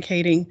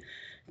communicating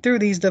through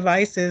these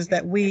devices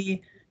that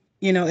we,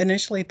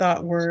 initially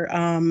thought were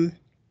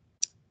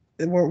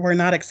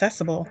not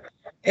accessible.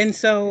 And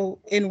so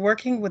in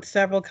working with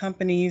several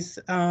companies,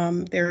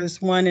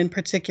 there's one in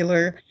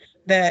particular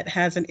that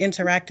has an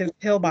interactive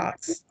pill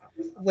box,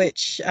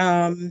 which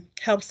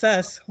helps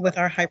us with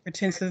our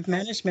hypertensive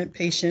management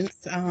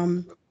patients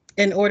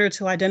in order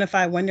to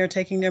identify when they're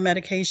taking their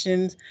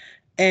medications.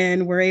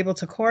 And we're able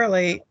to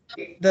correlate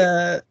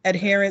the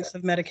adherence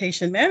of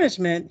medication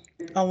management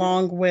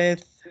along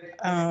with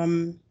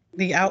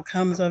the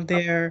outcomes of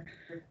their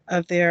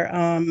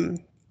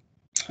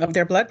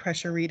blood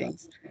pressure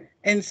readings.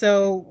 And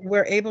so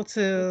we're able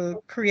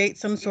to create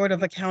some sort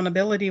of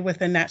accountability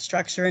within that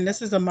structure. And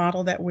this is a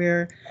model that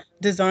we're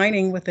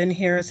designing within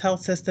Harris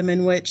Health System,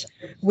 in which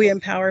we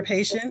empower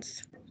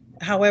patients.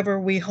 However,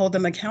 we hold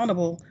them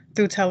accountable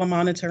through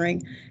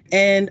telemonitoring.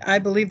 And I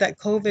believe that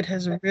COVID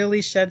has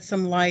really shed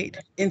some light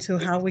into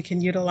how we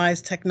can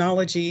utilize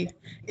technology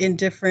in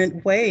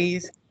different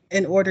ways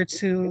in order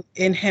to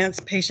enhance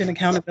patient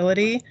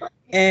accountability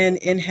and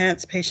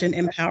enhance patient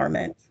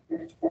empowerment.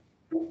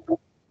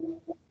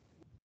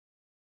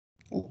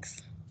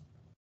 Thanks.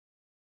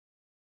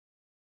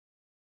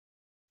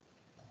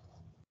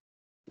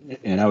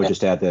 And I would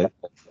just add that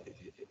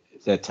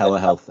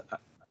telehealth,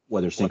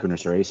 whether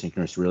synchronous or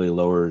asynchronous, really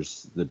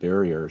lowers the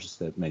barriers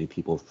that many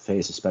people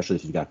face, especially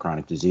if you've got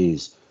chronic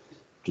disease.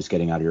 Just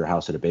getting out of your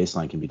house at a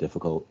baseline can be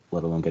difficult,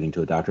 let alone getting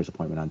to a doctor's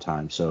appointment on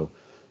time. So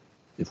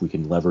if we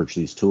can leverage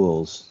these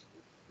tools,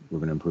 we're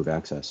going to improve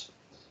access.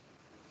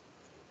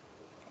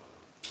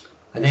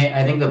 I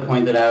think the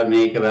point that I would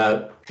make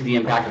about the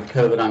impact of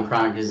COVID on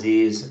chronic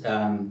disease,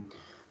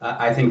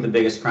 I think the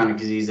biggest chronic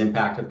disease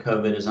impact of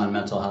COVID is on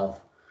mental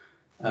health.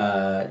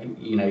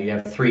 You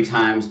have 3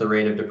 times the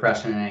rate of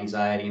depression and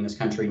anxiety in this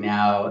country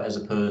now as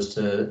opposed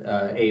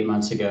to 8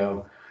 months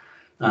ago.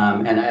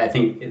 And I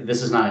think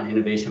this is not an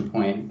innovation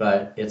point,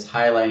 but it's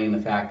highlighting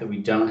the fact that we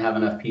don't have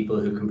enough people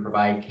who can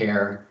provide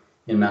care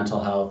in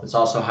mental health. It's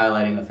also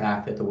highlighting the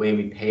fact that the way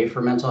we pay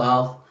for mental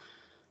health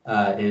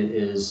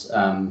is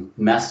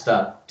messed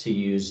up, to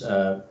use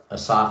a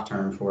soft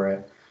term for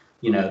it.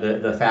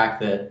 The fact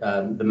that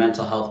the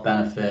mental health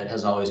benefit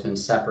has always been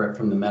separate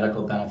from the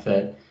medical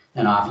benefit,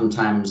 and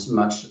oftentimes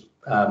much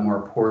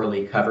more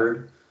poorly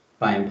covered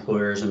by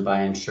employers and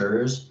by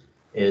insurers,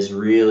 is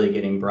really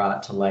getting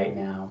brought to light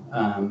now.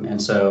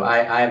 And so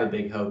I have a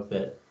big hope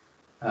that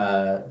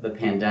the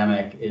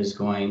pandemic is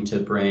going to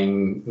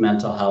bring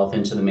mental health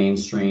into the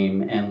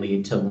mainstream and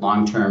lead to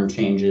long-term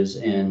changes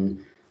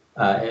in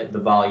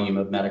the volume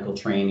of medical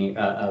training,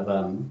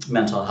 of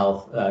mental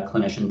health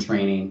clinician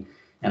training,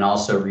 and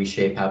also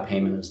reshape how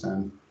payment is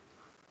done.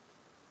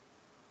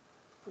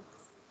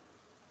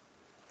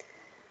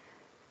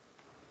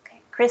 Okay.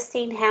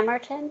 Christine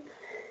Hammerton,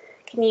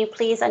 can you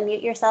please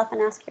unmute yourself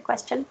and ask your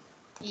question?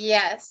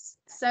 Yes.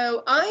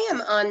 So I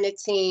am on the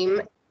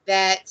team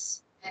that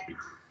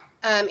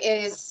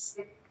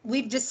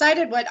we've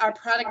decided what our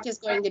product is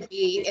going to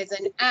be is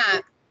an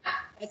app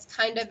It's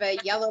kind of a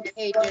yellow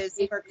pages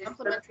for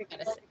complementary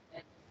medicine.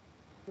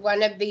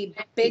 One of the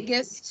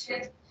biggest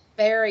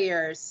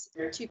barriers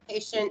to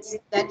patients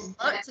that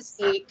want to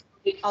seek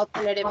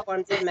alternative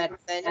forms of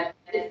medicine.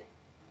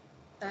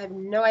 I have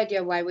no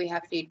idea why we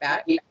have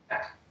feedback.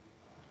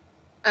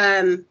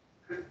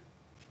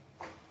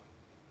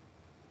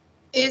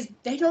 Is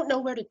they don't know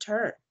where to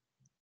turn.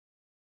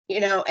 You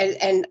know,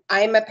 and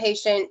I'm a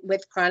patient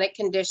with chronic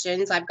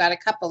conditions. I've got a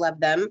couple of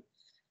them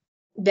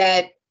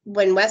that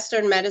when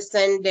Western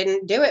medicine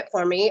didn't do it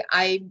for me,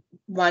 I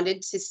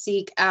wanted to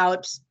seek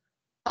out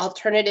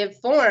alternative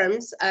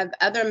forms of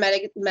other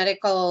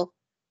medical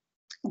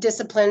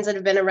disciplines that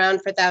have been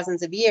around for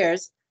thousands of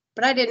years,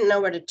 but I didn't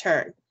know where to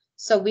turn.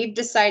 So we've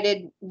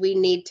decided we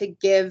need to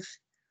give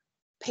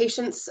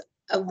patients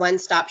a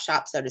one-stop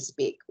shop, so to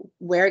speak.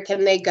 Where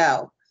can they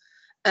go?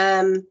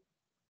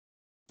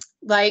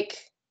 Like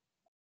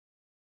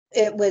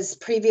it was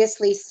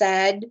previously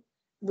said,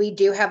 we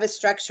do have a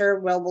structure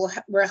where we'll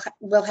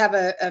have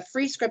a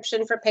free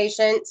prescription for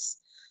patients,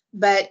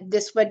 but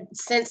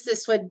since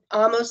this would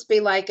almost be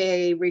like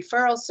a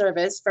referral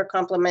service for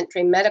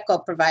complementary medical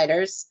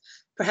providers,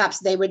 perhaps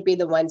they would be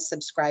the ones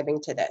subscribing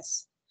to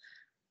this.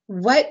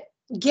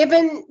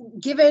 Given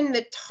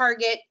the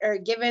target, or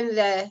given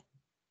the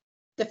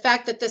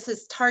fact that this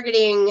is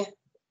targeting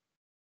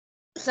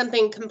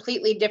something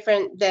completely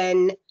different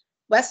than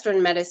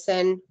Western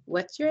medicine,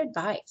 what's your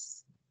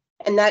advice?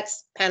 And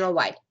that's panel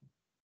wide.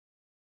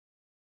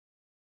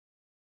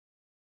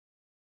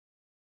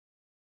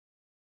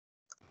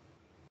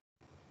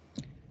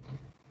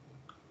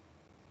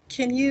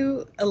 Can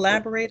you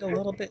elaborate a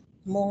little bit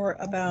more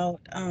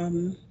about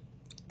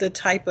the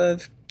type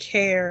of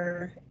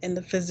care and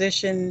the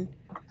physician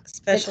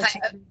specialty?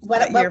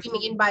 What we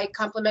mean by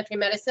complementary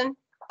medicine?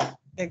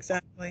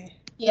 Exactly.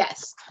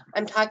 Yes,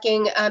 I'm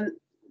talking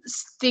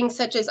things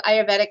such as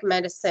Ayurvedic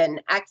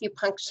medicine,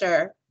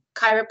 acupuncture,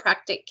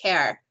 chiropractic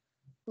care,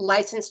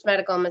 licensed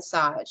medical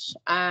massage,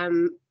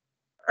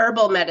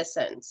 herbal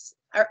medicines,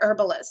 or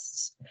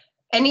herbalists,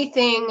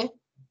 anything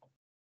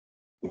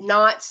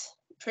not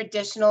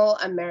traditional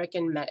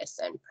American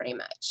medicine, pretty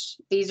much.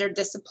 These are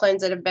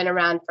disciplines that have been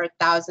around for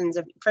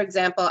for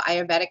example,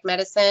 Ayurvedic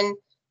medicine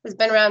has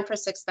been around for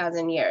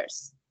 6,000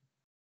 years.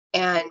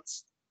 And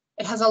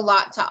it has a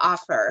lot to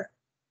offer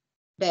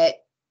that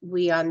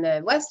we on the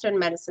Western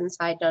medicine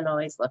side don't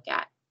always look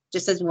at,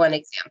 just as one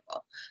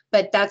example.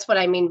 But that's what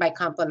I mean by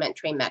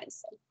complementary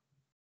medicine.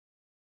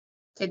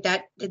 Did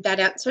that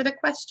answer the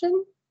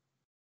question?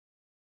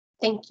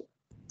 Thank you.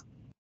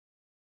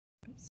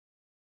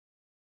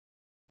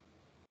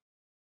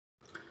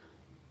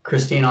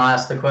 Christine, I'll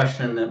ask the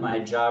question that my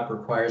job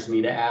requires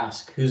me to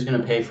ask. Who's going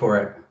to pay for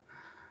it?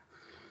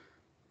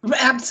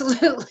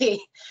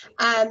 Absolutely.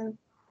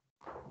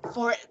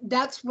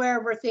 That's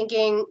where we're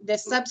thinking the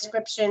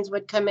subscriptions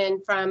would come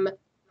in from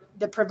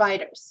the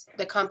providers,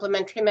 the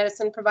complementary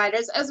medicine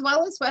providers, as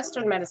well as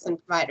Western medicine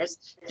providers.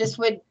 This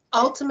would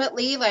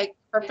ultimately, like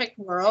perfect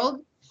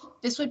world,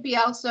 this would be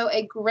also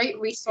a great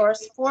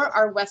resource for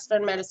our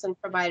Western medicine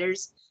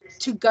providers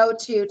to go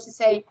to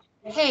say,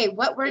 hey,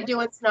 what we're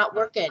doing is not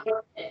working.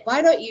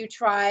 Why don't you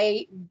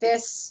try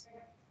this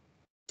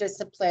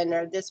discipline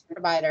or this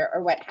provider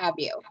or what have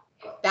you?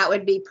 That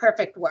would be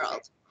perfect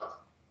world.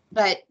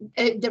 But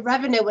the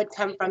revenue would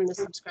come from the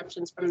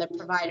subscriptions from the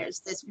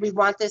providers. We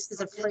want this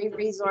as a free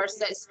resource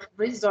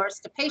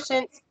to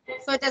patients.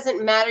 So it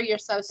doesn't matter your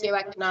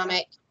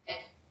socioeconomic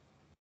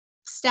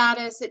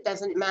status. It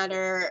doesn't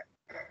matter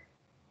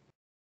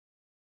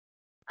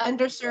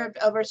underserved,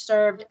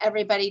 overserved.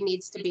 Everybody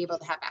needs to be able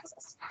to have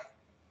access.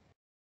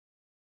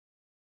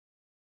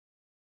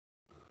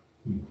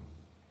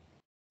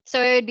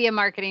 So it would be a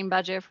marketing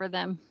budget for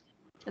them,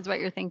 is what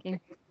you're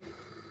thinking,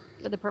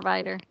 for the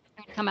provider.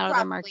 Come out of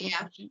their marketing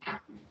budget.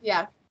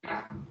 Yeah.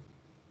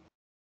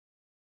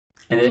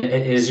 And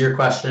is your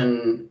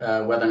question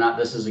whether or not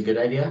this is a good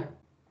idea?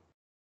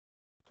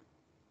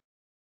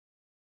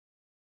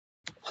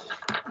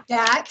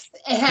 That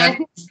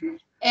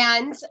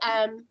and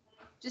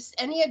just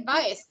any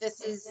advice.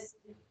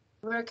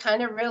 We're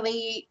kind of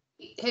really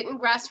hitting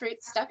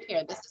grassroots stuff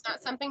here. This is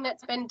not something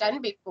that's been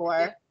done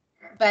before,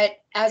 but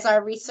as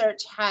our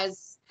research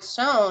has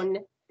shown,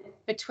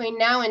 between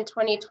now and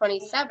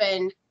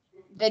 2027,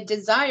 the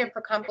desire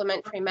for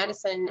complementary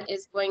medicine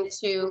is going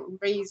to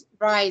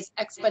rise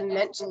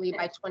exponentially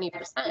by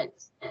 20%.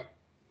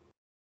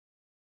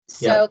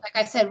 So, yeah. Like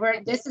I said,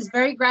 this is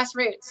very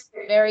grassroots,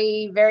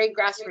 very, very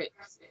grassroots.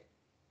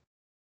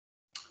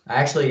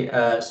 Actually,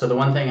 so the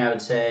one thing I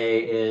would say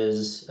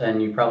is,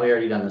 and you've probably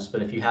already done this,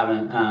 but if you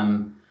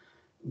haven't,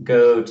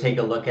 go take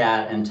a look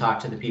at and talk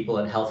to the people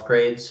at Health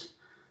Grades.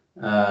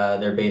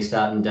 They're based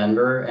out in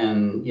Denver,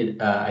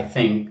 and I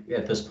think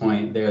at this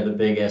point they're the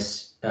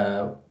biggest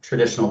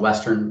traditional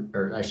Western,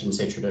 or I shouldn't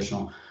say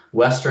traditional,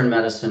 Western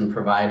medicine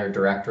provider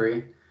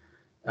directory.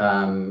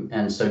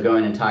 And so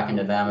going and talking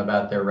to them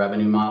about their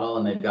revenue model,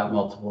 and they've got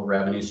multiple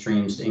revenue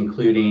streams,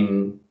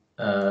 including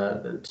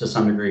to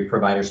some degree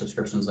provider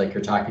subscriptions like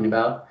you're talking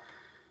about.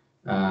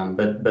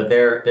 But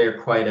they're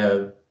quite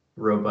a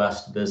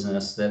robust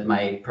business that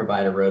might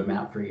provide a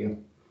roadmap for you?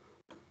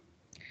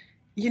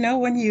 You know,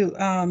 when you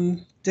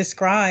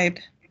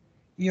described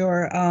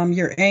your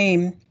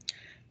aim,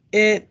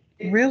 it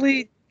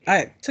really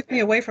took me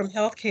away from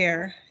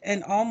healthcare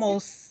and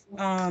almost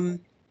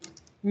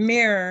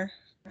mirror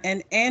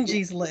an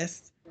Angie's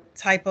List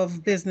type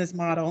of business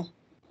model.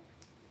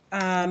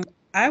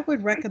 I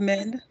would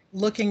recommend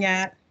looking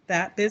at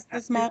that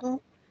business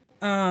model.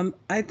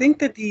 I think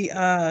that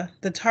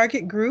the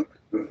target group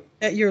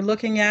that you're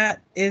looking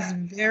at is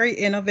very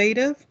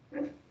innovative.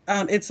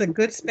 It's a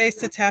good space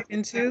to tap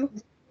into,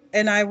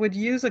 and I would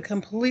use a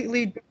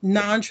completely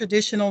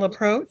non-traditional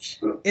approach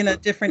in a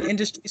different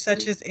industry,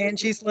 such as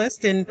Angie's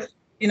List, and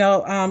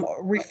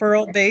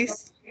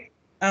referral-based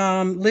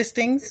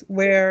listings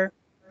where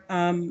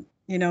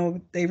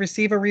they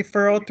receive a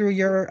referral through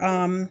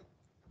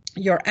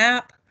your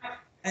app,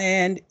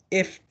 and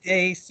if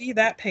they see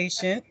that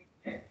patient,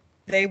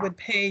 they would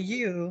pay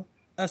you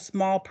a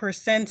small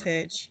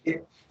percentage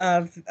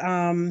of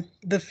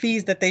the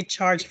fees that they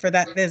charge for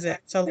that visit.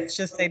 So let's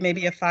just say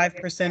maybe a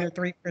 5% or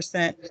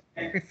 3%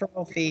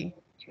 referral fee.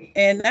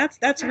 And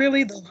that's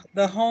really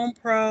the Home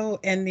Pro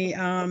and the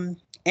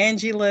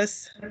Angie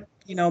List,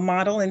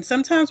 model. And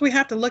sometimes we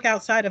have to look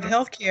outside of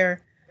healthcare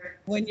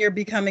when you're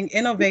becoming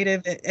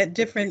innovative at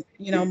different,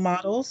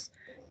 models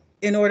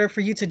in order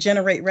for you to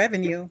generate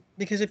revenue.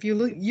 Because if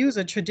you use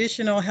a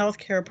traditional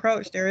healthcare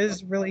approach, there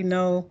is really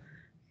no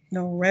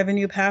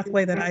revenue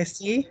pathway that I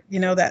see.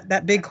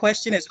 That big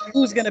question is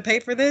who's going to pay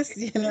for this?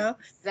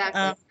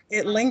 Exactly.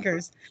 It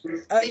lingers.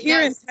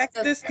 Here in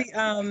Texas,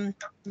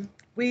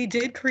 we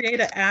did create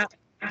an app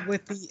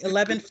with the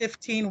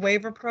 1115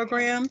 waiver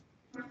program,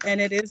 and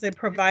it is a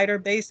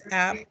provider-based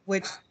app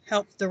which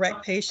helps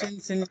direct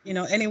patients and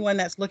anyone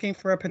that's looking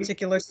for a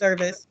particular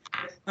service.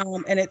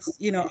 And it's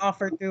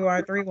offered through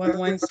our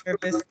 311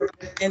 service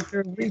and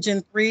through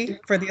Region 3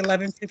 for the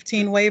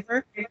 1115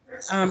 waiver.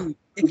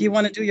 If you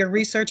want to do your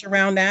research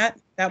around that,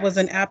 that was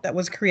an app that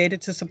was created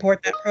to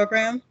support that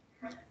program.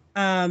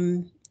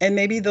 And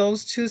maybe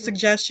those two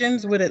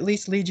suggestions would at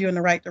least lead you in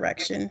the right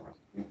direction.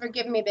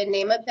 Forgive me, the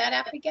name of that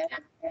app again?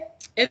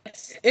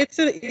 It's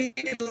an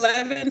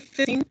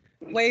 1115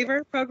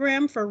 waiver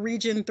program for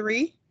Region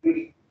 3.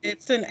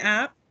 It's an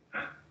app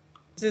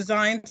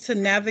designed to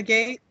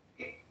navigate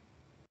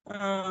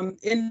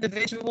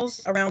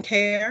individuals around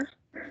care,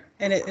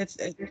 and it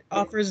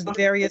offers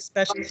various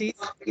specialties.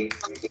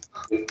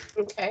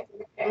 Okay.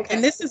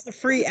 And this is a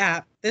free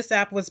app. This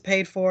app was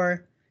paid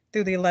for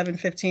through the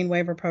 1115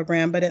 waiver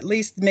program, but at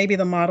least maybe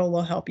the model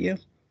will help you.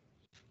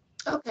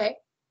 Okay.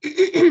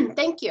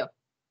 Thank you.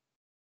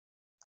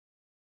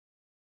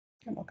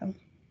 You're welcome.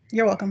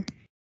 You're welcome.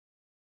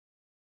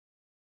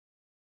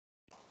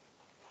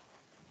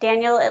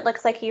 Daniel, it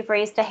looks like you've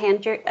raised a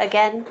hand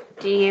again.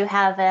 Do you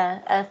have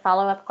a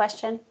follow-up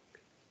question?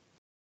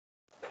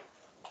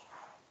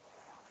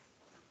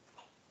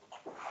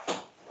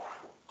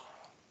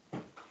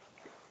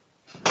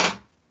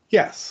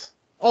 Yes,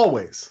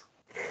 always.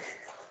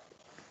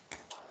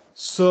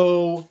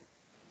 So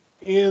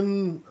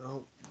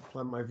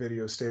let my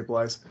video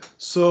stabilize.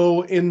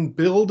 So in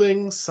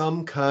building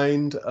some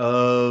kind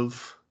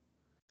of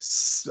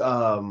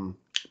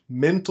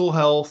mental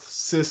health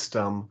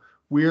system,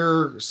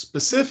 we're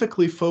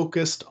specifically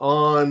focused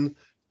on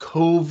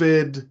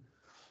COVID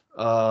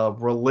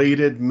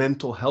related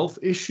mental health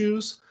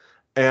issues.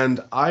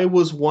 And I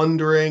was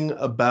wondering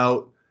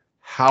about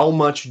how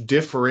much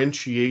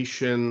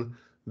differentiation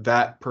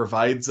that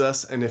provides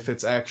us, and if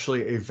it's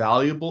actually a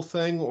valuable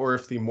thing, or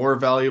if the more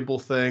valuable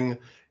thing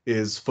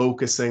is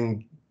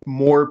focusing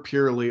more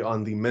purely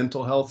on the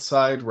mental health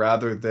side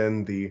rather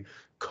than the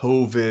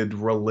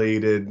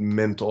COVID-related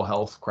mental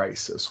health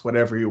crisis,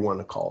 whatever you want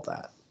to call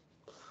that.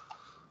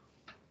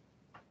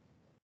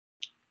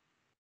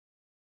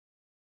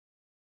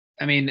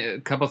 I mean, a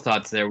couple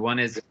thoughts there. One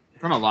is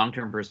from a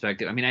long-term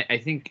perspective. I mean, I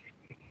think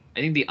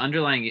the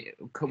underlying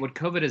what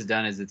COVID has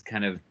done is it's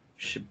kind of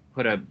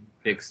put a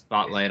big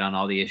spotlight on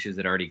all the issues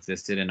that already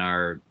existed in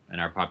our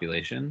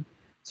population.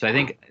 So I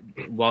think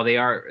while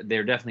they're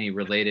definitely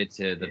related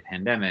to the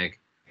pandemic,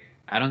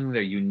 I don't think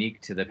they're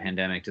unique to the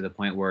pandemic to the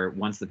point where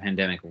once the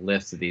pandemic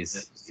lifts,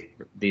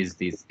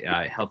 these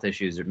health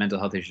issues or mental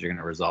health issues are going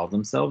to resolve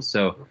themselves.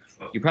 So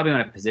you probably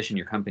want to position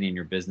your company and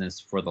your business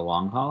for the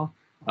long haul.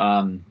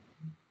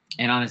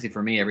 And honestly,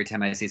 for me, every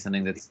time I see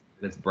something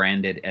that's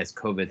branded as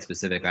COVID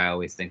specific, I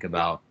always think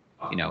about,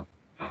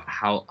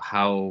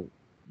 how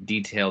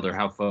detailed or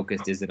how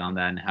focused is it on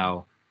that, and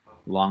how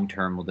long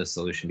term will this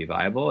solution be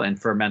viable? And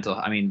for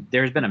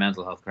there's been a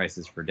mental health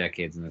crisis for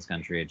decades in this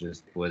country. It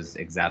just was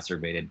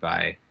exacerbated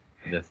by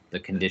the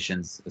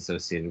conditions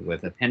associated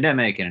with a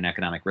pandemic and an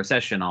economic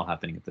recession all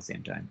happening at the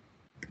same time.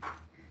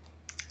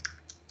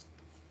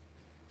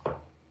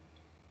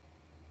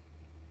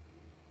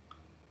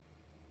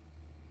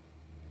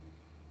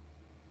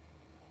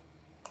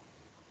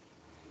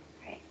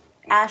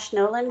 Ash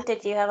Nolan,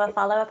 did you have a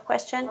follow-up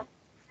question?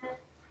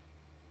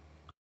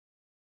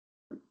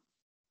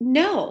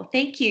 No,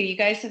 thank you. You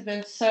guys have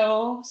been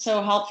so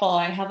helpful.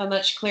 I have a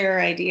much clearer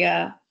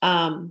idea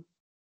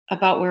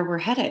about where we're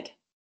headed.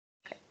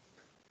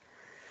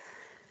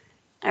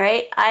 All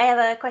right, I have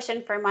a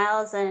question for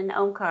Miles and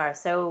Omkar.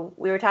 So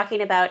we were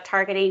talking about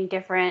targeting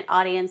different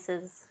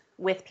audiences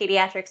with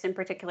pediatrics in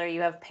particular.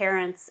 You have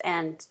parents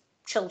and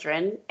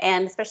children,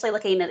 and especially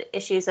looking at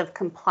issues of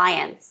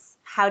compliance.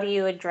 How do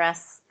you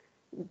address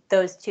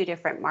those two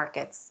different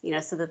markets,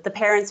 so that the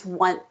parents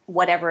want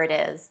whatever it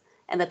is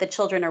and that the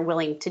children are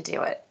willing to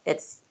do it?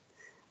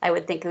 I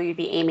would think we'd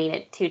be aiming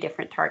at two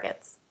different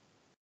targets.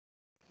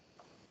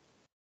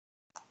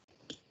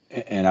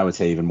 And I would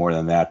say even more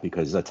than that,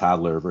 because a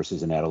toddler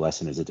versus an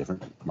adolescent is a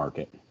different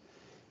market.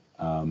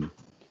 The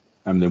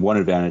one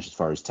advantage as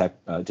far as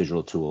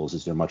digital tools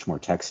is they're much more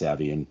tech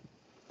savvy, and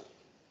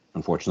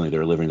unfortunately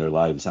they're living their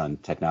lives on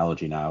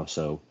technology now,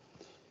 so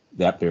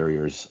that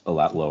barrier is a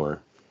lot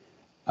lower.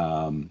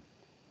 And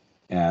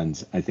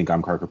I think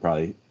Omkar could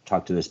probably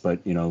talk to this,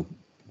 but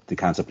the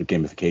concept of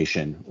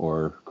gamification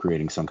or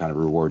creating some kind of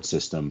reward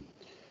system,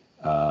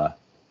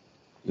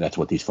 that's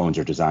what these phones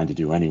are designed to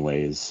do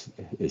anyway, is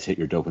hit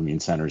your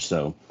dopamine centers.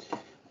 So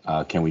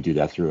can we do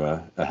that through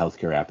a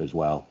healthcare app as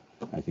well?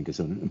 I think is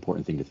an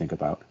important thing to think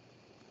about.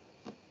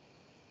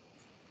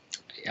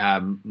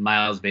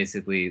 Miles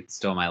basically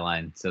stole my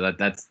line. So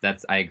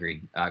that's I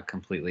agree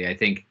completely. I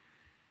think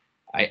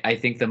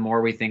the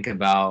more we think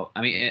about,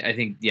 I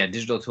think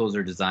digital tools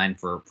are designed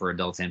for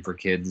adults and for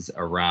kids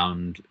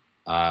around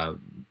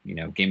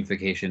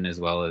gamification as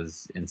well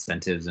as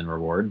incentives and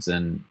rewards,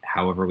 and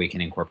however we can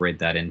incorporate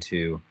that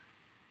into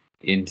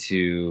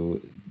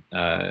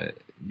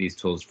these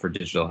tools for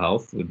digital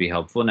health would be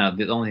helpful. Now,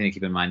 the only thing to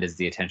keep in mind is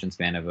the attention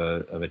span of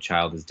a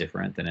child is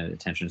different than an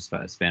attention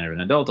span of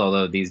an adult,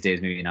 although these days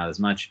maybe not as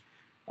much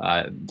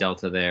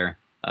delta there.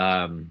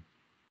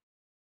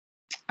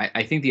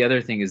 I think the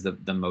other thing is the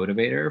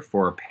motivator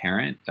for a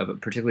parent,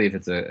 particularly if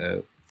it's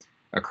a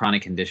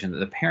chronic condition, that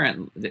the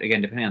parent,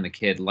 again, depending on the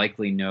kid,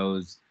 likely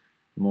knows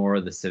more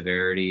of the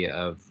severity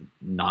of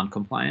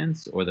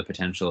non-compliance or the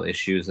potential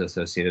issues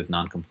associated with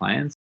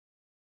non-compliance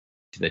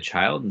to the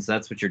child. And so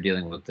that's what you're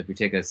dealing with. If you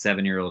take a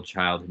 7-year-old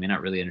child who may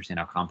not really understand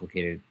how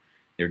complicated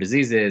their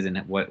disease is and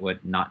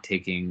what not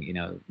taking,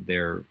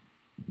 their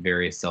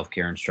various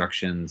self-care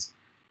instructions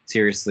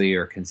seriously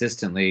or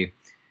consistently,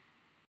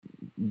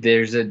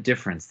 there's a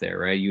difference there,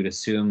 right? You'd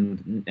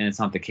assume, and it's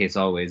not the case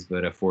always,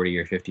 but a 40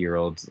 or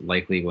 50-year-old's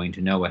likely going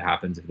to know what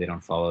happens if they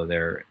don't follow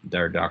their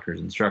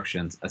doctor's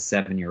instructions. A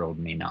 7-year-old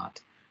may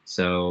not.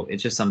 So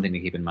it's just something to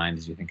keep in mind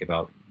as you think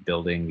about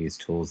building these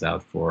tools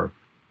out for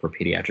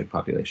pediatric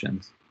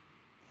populations.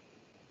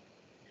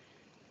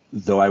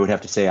 Though I would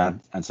have to say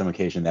on some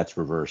occasion that's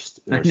reversed.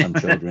 There are some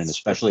children,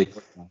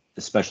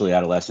 especially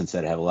adolescents,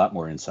 that have a lot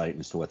more insight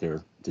as to what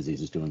their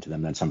disease is doing to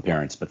them than some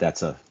parents, but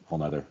that's a whole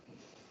nother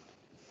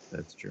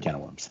can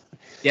of worms.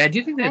 Yeah, I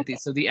do think that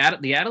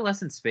the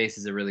adolescent space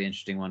is a really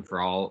interesting one for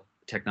all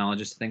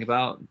technologists to think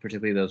about,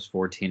 particularly those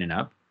 14 and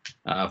up,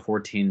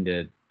 14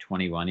 to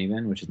 21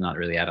 even, which is not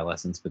really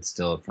adolescence, but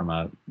still from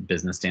a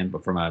business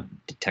standpoint, from a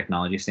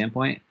technology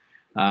standpoint,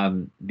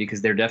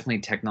 because they're definitely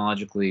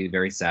technologically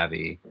very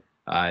savvy.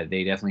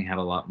 They definitely have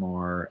a lot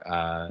more.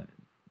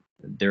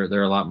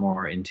 They're a lot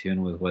more in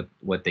tune with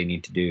what they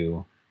need to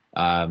do,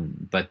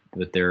 but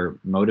they're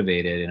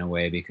motivated in a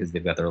way because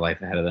they've got their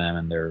life ahead of them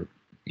and they're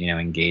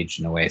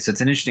engaged in a way. So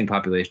it's an interesting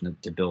population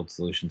to build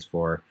solutions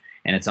for,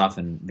 and it's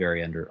often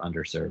very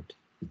underserved.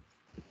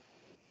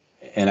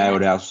 And I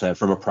would also say,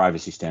 from a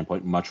privacy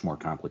standpoint, much more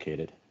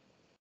complicated.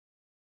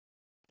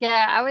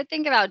 Yeah, I would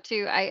think about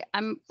too.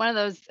 I'm one of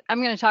those.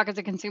 I'm going to talk as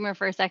a consumer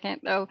for a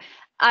second, though.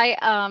 I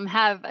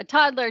have a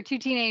toddler, 2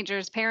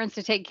 teenagers, parents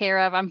to take care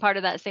of. I'm part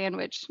of that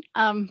sandwich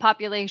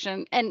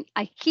population, and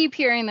I keep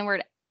hearing the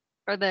word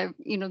or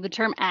the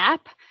term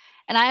app,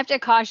 and I have to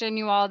caution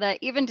you all that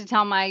even to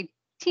tell my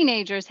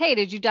teenagers, hey,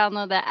 did you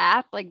download that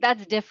app? Like,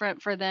 that's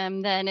different for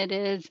them than it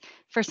is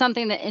for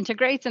something that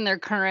integrates in their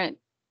current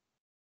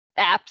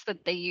apps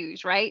that they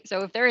use, right? So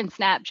if they're in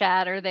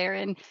Snapchat or they're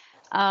in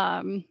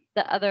the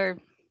other,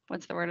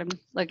 what's the word I'm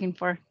looking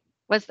for?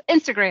 What's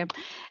Instagram,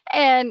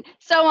 and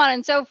so on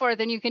and so forth,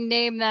 and you can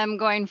name them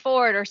going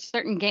forward, or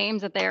certain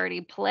games that they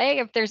already play.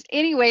 If there's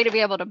any way to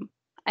be able to,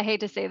 I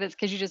hate to say this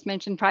because you just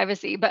mentioned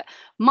privacy, but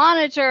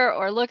monitor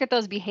or look at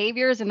those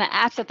behaviors in the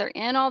apps that they're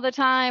in all the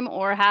time,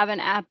 or have an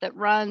app that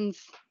runs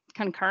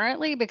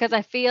concurrently, because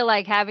I feel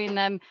like having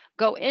them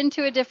go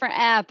into a different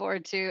app or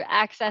to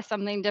access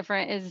something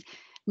different is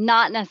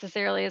not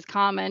necessarily as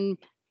common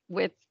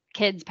with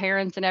kids,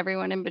 parents, and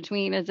everyone in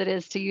between as it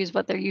is to use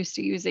what they're used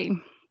to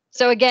using.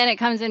 So again, it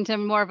comes into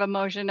more of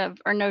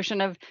a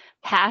notion of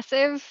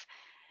passive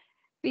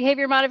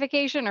behavior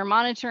modification or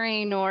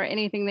monitoring or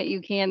anything that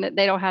you can, that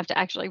they don't have to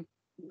actually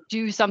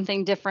do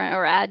something different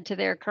or add to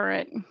their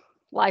current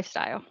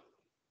lifestyle.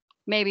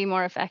 Maybe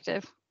more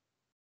effective.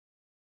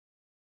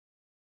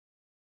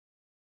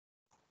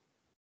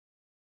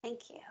 Thank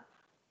you.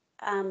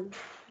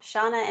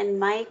 Shauna and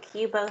Mike,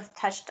 you both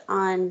touched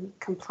on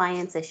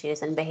compliance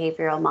issues and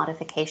behavioral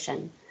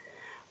modification.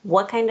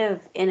 What kind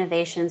of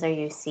innovations are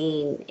you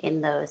seeing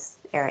in those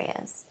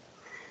areas?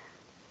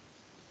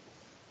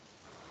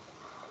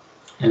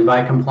 And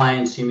by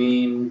compliance, you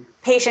mean?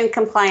 Patient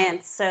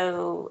compliance.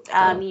 So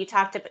you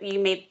talked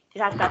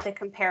about the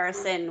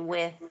comparison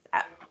with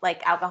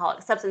like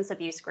alcoholic substance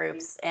abuse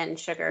groups and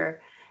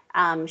sugar.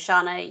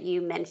 Shauna,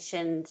 you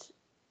mentioned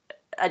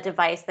a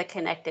device that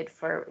connected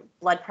for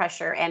blood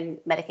pressure and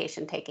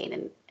medication taking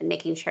and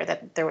making sure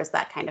that there was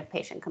that kind of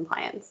patient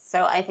compliance.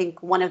 So I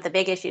think one of the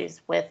big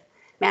issues with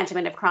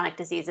management of chronic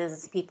diseases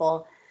is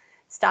people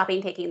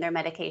stopping taking their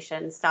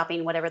medication,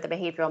 stopping whatever the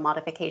behavioral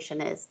modification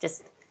is,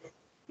 just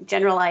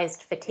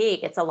generalized fatigue.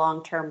 It's a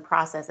long-term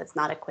process. It's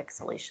not a quick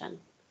solution.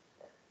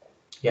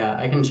 Yeah,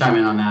 I can chime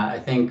in on that. I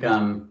think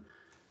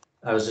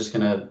I was just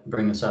going to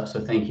bring this up,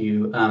 so thank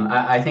you.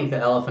 I think the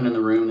elephant in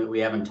the room that we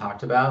haven't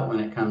talked about when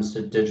it comes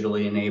to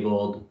digitally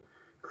enabled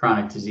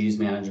chronic disease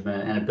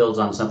management, and it builds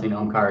on something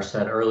Omkar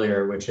said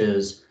earlier, which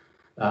is,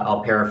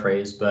 I'll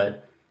paraphrase,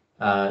 but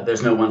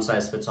there's no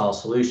one-size-fits-all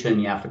solution.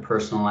 You have to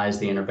personalize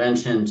the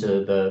intervention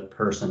to the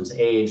person's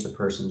age, the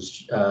person's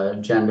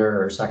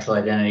gender or sexual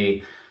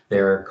identity,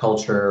 their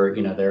culture,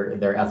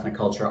 their ethnic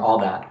culture, all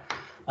that.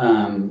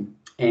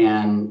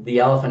 And the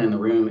elephant in the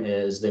room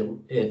is that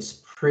it's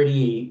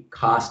pretty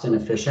cost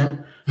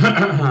inefficient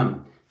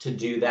to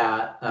do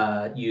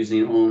that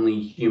using only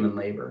human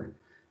labor.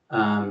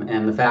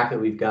 And the fact that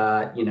we've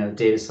got,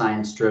 data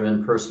science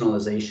driven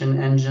personalization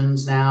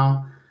engines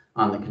now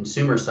on the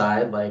consumer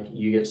side, like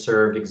you get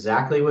served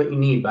exactly what you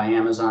need by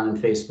Amazon and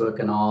Facebook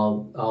and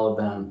all of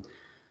them.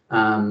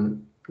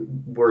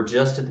 We're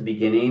just at the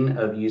beginning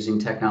of using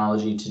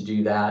technology to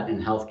do that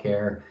in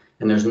healthcare.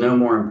 And there's no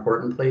more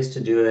important place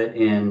to do it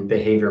in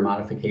behavior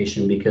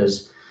modification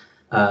because,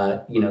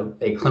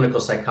 a clinical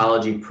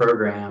psychology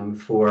program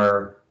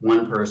for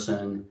one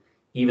person,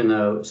 even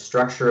though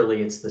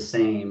structurally it's the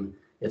same,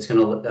 it's going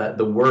to,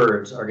 the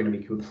words are going to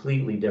be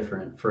completely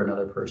different for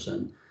another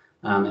person.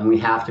 And we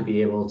have to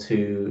be able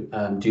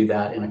to do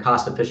that in a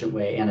cost-efficient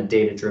way and a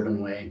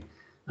data-driven way.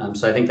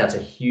 So I think that's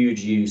a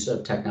huge use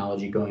of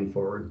technology going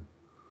forward.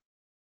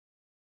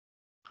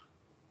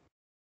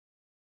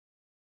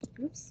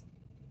 Oops.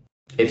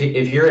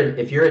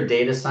 If you're a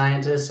data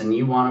scientist and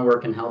you want to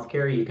work in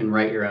healthcare, you can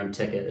write your own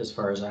ticket, as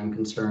far as I'm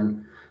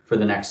concerned, for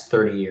the next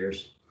 30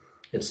 years.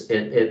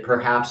 It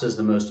perhaps is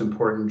the most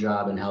important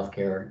job in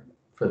healthcare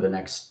for the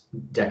next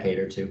decade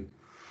or two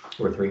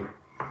or three.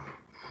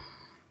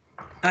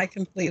 I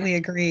completely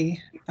agree.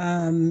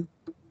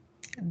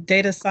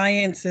 Data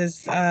science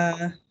is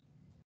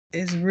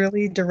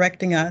really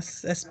directing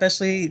us,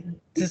 especially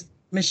just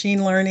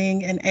machine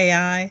learning and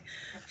AI,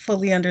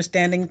 fully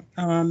understanding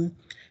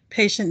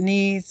patient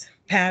needs,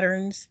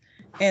 patterns,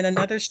 and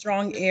another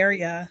strong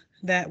area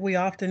that we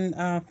often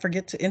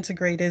forget to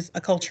integrate is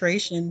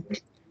acculturation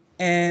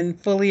and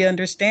fully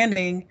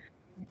understanding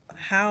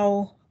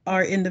how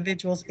are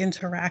individuals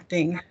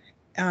interacting.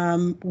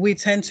 We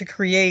tend to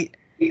create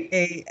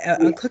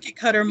a cookie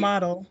cutter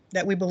model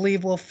that we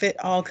believe will fit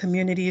all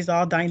communities,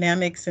 all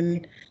dynamics,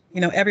 and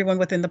everyone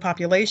within the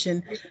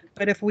population.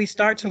 But if we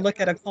start to look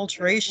at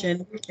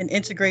acculturation and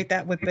integrate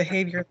that with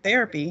behavior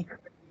therapy,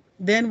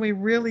 then we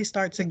really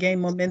start to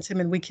gain momentum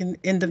and we can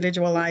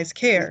individualize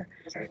care.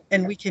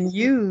 And we can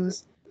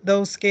use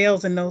those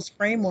scales and those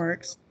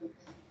frameworks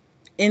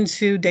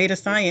into data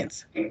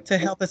science to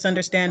help us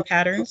understand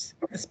patterns,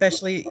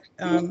 especially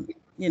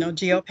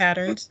geo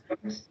patterns.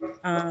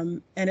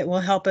 And it will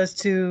help us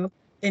to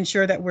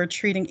ensure that we're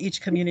treating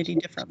each community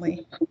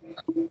differently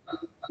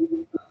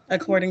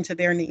according to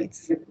their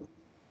needs.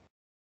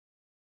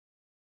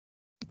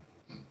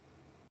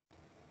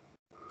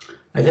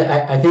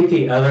 I think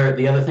the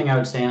other thing I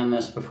would say on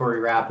this before we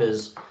wrap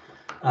is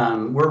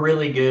we're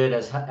really good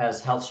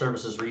as health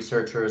services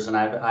researchers, and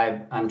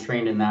I'm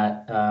trained in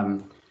that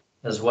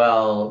as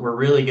well. We're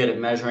really good at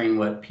measuring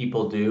what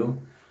people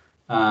do,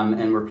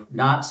 and we're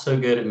not so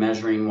good at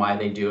measuring why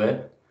they do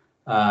it,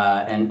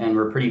 and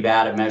we're pretty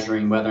bad at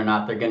measuring whether or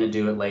not they're going to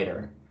do it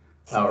later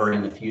or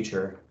in the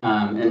future.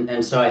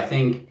 And so I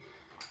think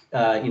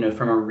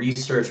from a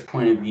research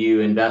point of view,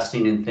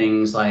 investing in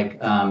things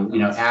like,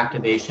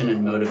 activation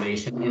and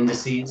motivation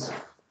indices.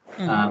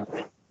 I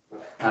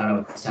don't know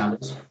what the sound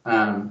is,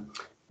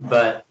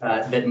 but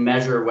that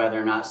measure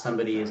whether or not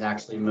somebody is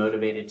actually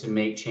motivated to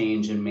make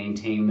change and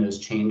maintain those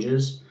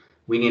changes.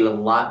 We need a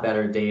lot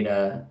better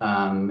data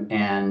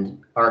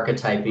and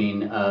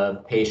archetyping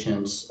of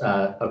patients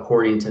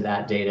according to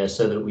that data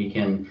so that we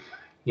can,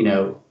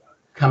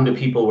 come to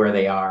people where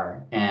they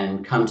are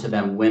and come to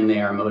them when they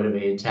are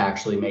motivated to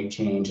actually make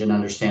change and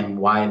understand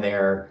why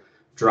they're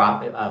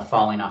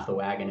falling off the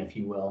wagon, if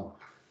you will,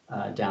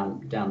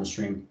 down the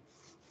stream.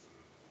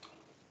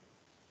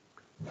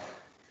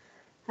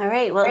 All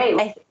right. Well,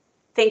 I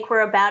think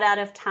we're about out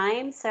of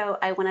time. So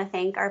I want to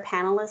thank our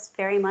panelists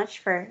very much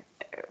for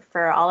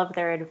all of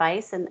their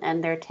advice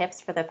and their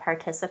tips for the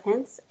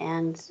participants.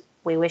 And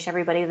we wish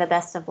everybody the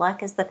best of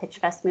luck as the Pitch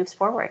Fest moves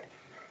forward.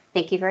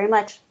 Thank you very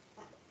much.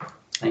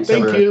 Thanks,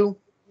 Thank you.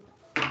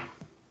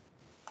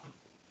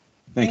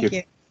 Thank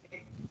you.